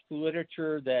best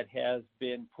literature that has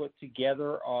been put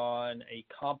together on a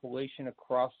compilation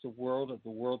across the world of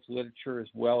the world's literature, as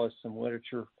well as some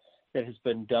literature that has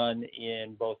been done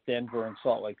in both Denver and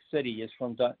Salt Lake City, is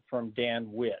from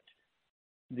Dan Witt.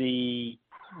 The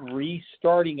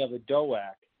restarting of a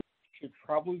DOAC should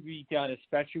probably be done,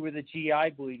 especially with a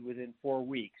GI bleed, within 4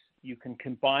 weeks. You can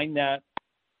combine that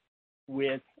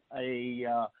with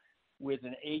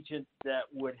an agent that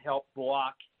would help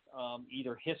block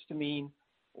either histamine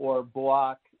or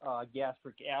block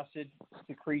gastric acid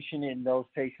secretion in those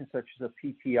patients, such as a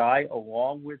PPI,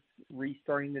 along with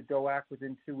restarting the DOAC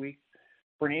within 2 weeks.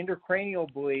 For an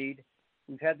intracranial bleed,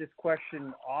 we've had this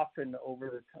question often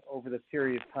over the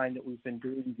period of time that we've been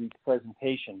doing these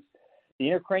presentations. The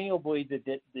intracranial bleed,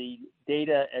 the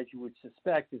data, as you would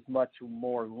suspect, is much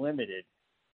more limited.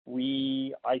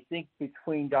 I think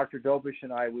between Dr. Dobesh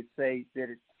and I would say that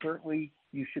it's certainly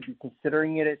you should be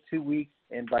considering it at 2 weeks,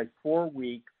 and by 4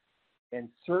 weeks, and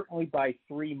certainly by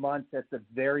 3 months at the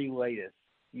very latest,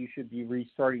 you should be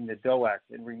restarting the DOAC.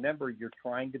 And remember, you're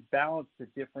trying to balance the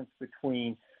difference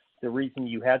between the reason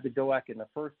you had the DOAC in the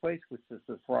first place, which is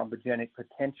the thrombogenic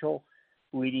potential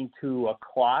leading to a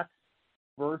clot,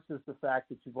 versus the fact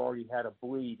that you've already had a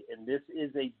bleed. And this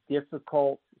is a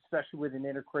difficult, especially with an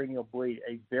intracranial bleed,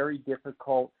 a very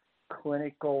difficult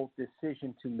clinical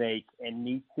decision to make, and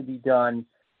needs to be done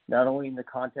not only in the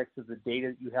context of the data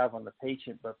that you have on the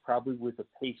patient, but probably with the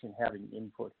patient having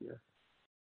input here.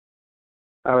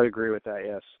 I would agree with that,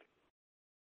 yes.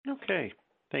 Okay,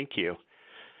 thank you.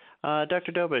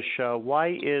 Dr. Dobesh, why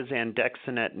is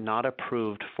Andexanet not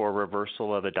approved for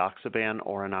reversal of edoxaban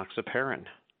or enoxaparin?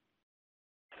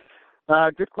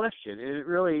 Good question. It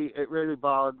really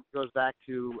goes back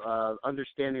to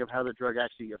understanding of how the drug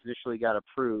actually initially got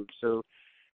approved. So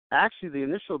actually the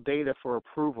initial data for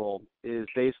approval is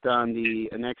based on the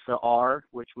Annexa-R,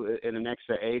 and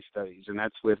Annexa-A studies, and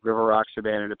that's with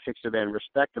rivaroxaban and apixaban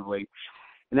respectively.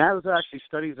 And that was actually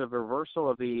studies of reversal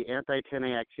of the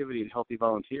anti-10A activity in healthy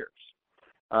volunteers.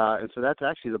 And so that's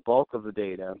actually the bulk of the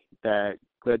data that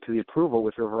led to the approval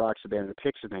with rivaroxaban and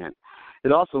apixaban.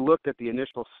 It also looked at the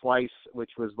initial slice, which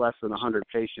was less than 100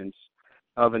 patients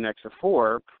of Annexa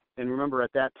 4. And remember,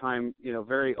 at that time, I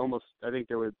don't think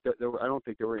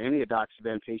there were any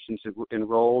edoxaban patients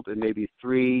enrolled, and maybe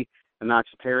 3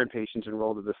 enoxaparin patients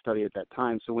enrolled in the study at that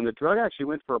time. So when the drug actually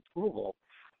went for approval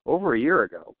over a year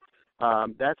ago,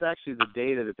 that's actually the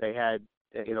data that they had,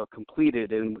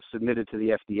 completed and submitted to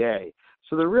the FDA.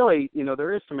 So there really,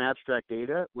 there is some abstract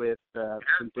data with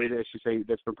some data, I should say,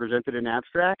 that's been presented in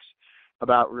abstracts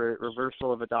about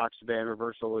reversal of edoxaban,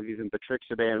 reversal of even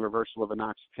betrixaban, reversal of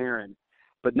enoxaparin,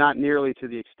 but not nearly to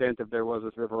the extent that there was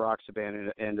with rivaroxaban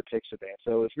and apixaban.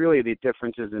 So it's really the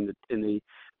differences in the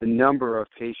number of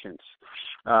patients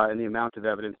and the amount of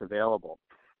evidence available.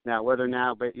 Now,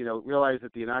 but realize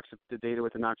that the data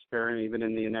with enoxaparin, even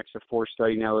in the ANNEXA-4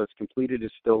 study now that's completed,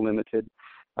 is still limited,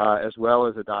 as well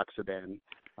as edoxaban.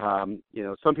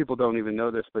 Some people don't even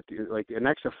know this, but the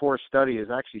ANNEXA-4 study is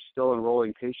actually still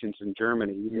enrolling patients in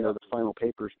Germany, even though the final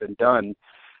paper's been done,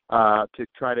 to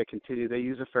try to continue. They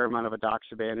use a fair amount of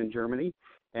edoxaban in Germany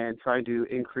and trying to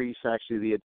increase actually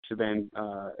the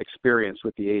edoxaban experience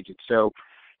with the agent. So,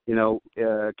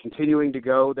 continuing to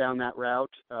go down that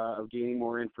route of gaining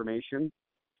more information.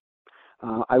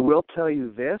 I will tell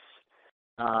you this,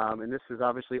 and this is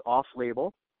obviously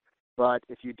off-label, but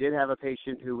if you did have a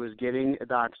patient who was getting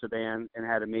edoxaban and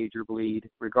had a major bleed,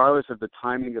 regardless of the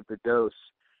timing of the dose,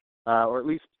 or at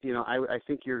least, I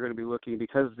think you're going to be looking,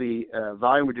 because the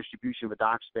volume of distribution of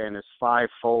edoxaban is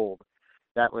 5-fold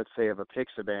that, let's say, of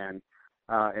apixaban,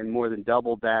 and more than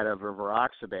double that of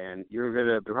rivaroxaban, you're going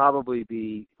to probably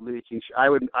be leaking. I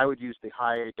would use the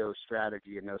high dose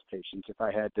strategy in those patients if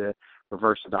I had to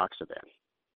reverse edoxaban.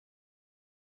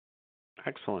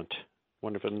 Excellent.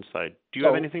 Wonderful insight. Do you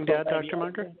have anything to add, Dr.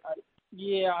 Munger?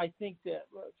 I think that,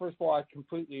 first of all, I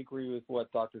completely agree with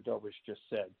what Dr. Dobesh just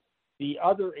said. The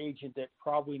other agent that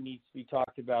probably needs to be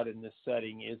talked about in this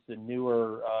setting is the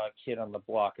newer kid on the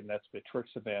block, and that's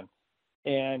betrixaban.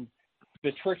 And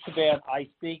betrixaban, I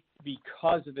think,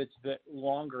 because of its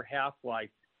longer half-life,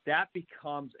 that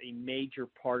becomes a major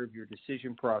part of your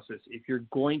decision process if you're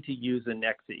going to use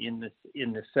ANNEXA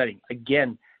in this setting.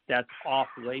 Again, that's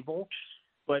off-label,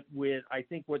 but I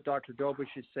think what Dr. Dobesh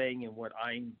is saying and what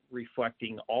I'm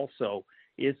reflecting also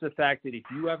is the fact that if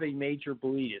you have a major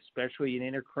bleed, especially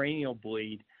an intracranial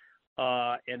bleed,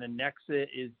 and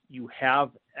ANNEXA you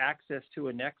have access to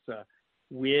ANNEXA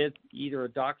with either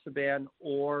edoxaban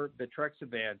or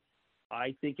betrixaban,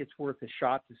 I think it's worth a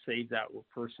shot to save that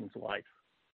person's life.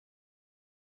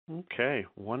 Okay,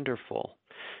 wonderful.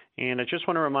 And I just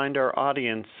want to remind our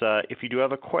audience, if you do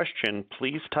have a question,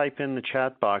 please type in the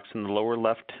chat box in the lower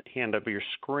left hand of your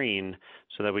screen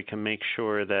so that we can make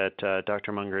sure that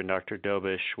Dr. Munger and Dr.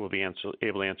 Dobesh will be able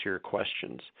to answer your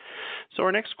questions. So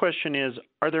our next question is,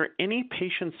 are there any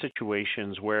patient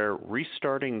situations where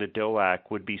restarting the DOAC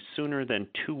would be sooner than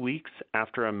 2 weeks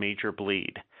after a major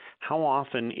bleed? How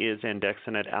often is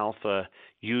andexanet alpha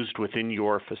used within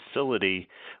your facility?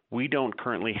 We don't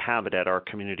currently have it at our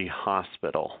community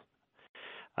hospital.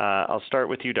 I'll start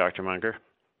with you, Dr. Munger.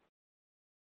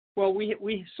 Well,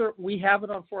 we have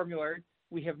it on formulary.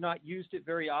 We have not used it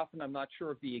very often. I'm not sure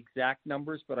of the exact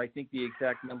numbers, but I think the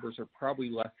exact numbers are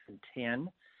probably less than 10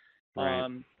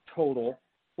 total.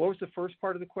 What was the first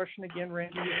part of the question again,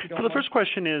 Randy? If you don't mind? The first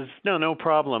question is, no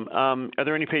problem. Are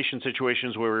there any patient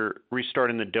situations where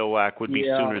restarting the DOAC would be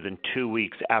sooner than 2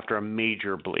 weeks after a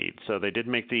major bleed? So they did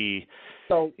make the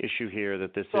issue here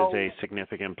that this is a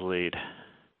significant bleed.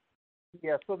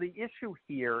 Yeah, so the issue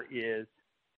here is,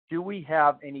 do we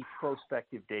have any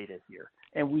prospective data here?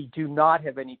 And we do not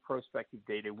have any prospective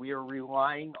data. We are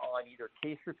relying on either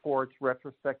case reports,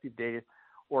 retrospective data,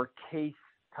 or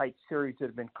case-type series that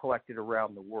have been collected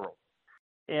around the world.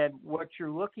 And what you're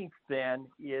looking for then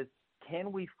is,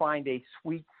 can we find a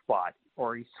sweet spot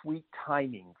or a sweet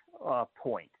timing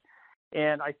point?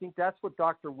 And I think that's what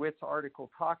Dr. Witt's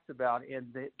article talks about,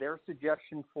 and their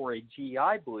suggestion for a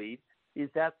GI bleed is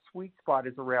that sweet spot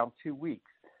is around 2 weeks.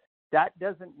 That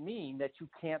doesn't mean that you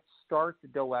can't start the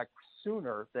DOAC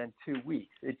sooner than 2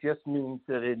 weeks. It just means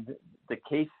that in the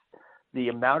case, the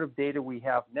amount of data we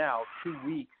have now, 2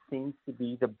 weeks seems to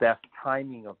be the best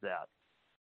timing of that.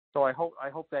 So I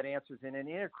hope that answers. In an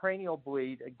intracranial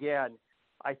bleed, again,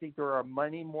 I think there are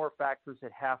many more factors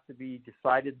that have to be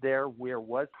decided there. Where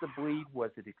was the bleed?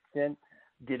 Was it extend?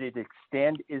 Did it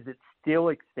extend? Is it still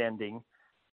extending?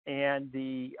 And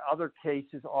the other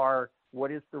cases are,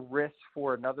 what is the risk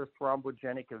for another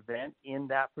thrombogenic event in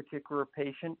that particular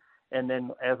patient? And then,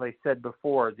 as I said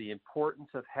before, the importance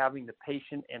of having the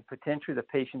patient and potentially the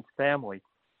patient's family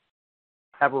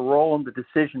have a role in the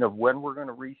decision of when we're going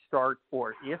to restart,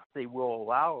 or if they will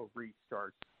allow a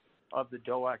restart of the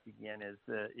DOAC again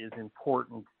is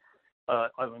important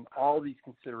in all these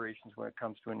considerations when it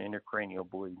comes to an intracranial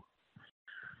bleed.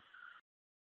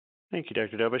 Thank you,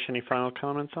 Dr. Dobesh. Any final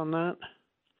comments on that?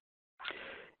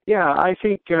 Yeah, I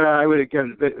think I would,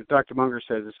 again, Dr. Munger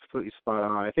says is completely spot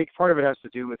on. I think part of it has to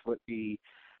do with what the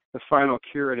final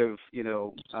curative,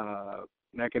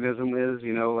 mechanism is.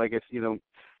 Like if,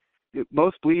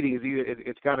 most bleeding is either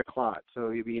it's got a clot.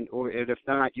 So or if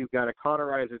not, you've got to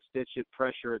cauterize it, stitch it,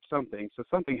 pressure it, something. So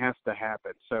something has to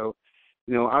happen. So,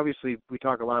 obviously we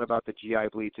talk a lot about the GI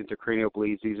bleeds, intracranial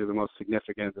bleeds. These are the most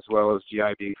significant, as well as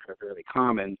GI being fairly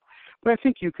common. But I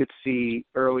think you could see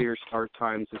earlier start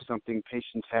times if something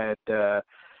patients had,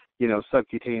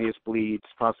 subcutaneous bleeds,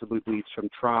 possibly bleeds from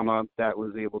trauma that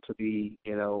was able to be,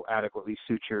 adequately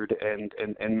sutured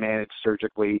and managed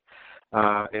surgically.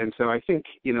 And so I think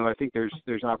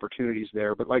there's opportunities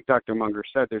there. But like Dr. Munger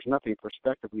said, there's nothing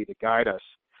prospectively to guide us.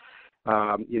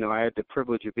 I had the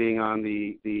privilege of being on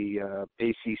the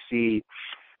ACC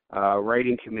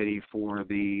writing committee for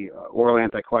the oral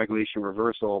anticoagulation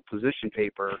reversal position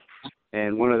paper,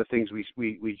 and one of the things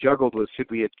we juggled was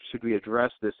should we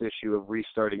address this issue of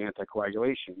restarting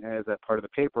anticoagulation as that part of the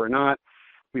paper or not.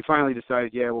 We finally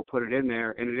decided, we'll put it in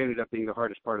there, and it ended up being the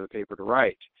hardest part of the paper to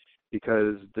write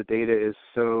because the data is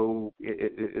so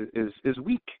is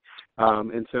weak.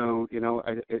 And so,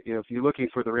 if you're looking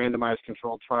for the randomized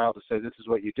controlled trial to say this is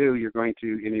what you do, you're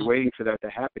waiting for that to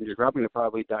happen, you're going to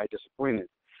probably die disappointed.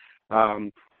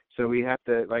 So we have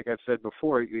to, like I've said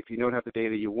before, if you don't have the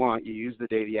data you want, you use the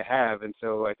data you have. And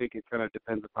so I think it kind of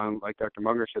depends upon, like Dr.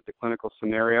 Munger said, the clinical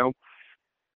scenario,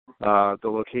 the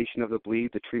location of the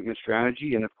bleed, the treatment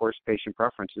strategy, and of course, patient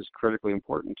preference is critically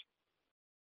important.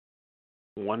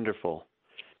 Wonderful.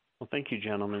 Well, thank you,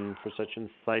 gentlemen, for such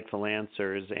insightful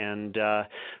answers. And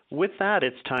with that,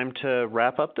 it's time to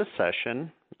wrap up the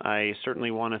session. I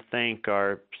certainly want to thank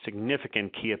our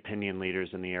significant key opinion leaders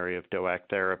in the area of DOAC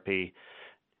therapy,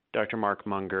 Dr. Mark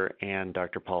Munger and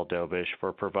Dr. Paul Dobesh,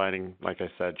 for providing, like I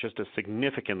said, just a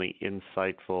significantly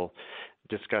insightful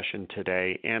discussion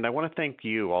today. And I want to thank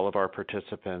you, all of our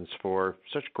participants, for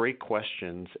such great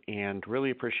questions and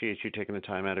really appreciate you taking the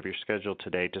time out of your schedule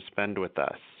today to spend with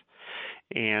us.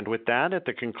 And with that, at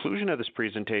the conclusion of this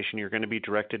presentation, you're going to be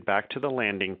directed back to the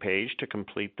landing page to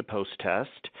complete the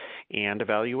post-test and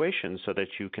evaluation so that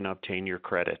you can obtain your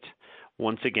credit.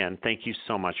 Once again, thank you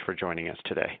so much for joining us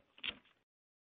today.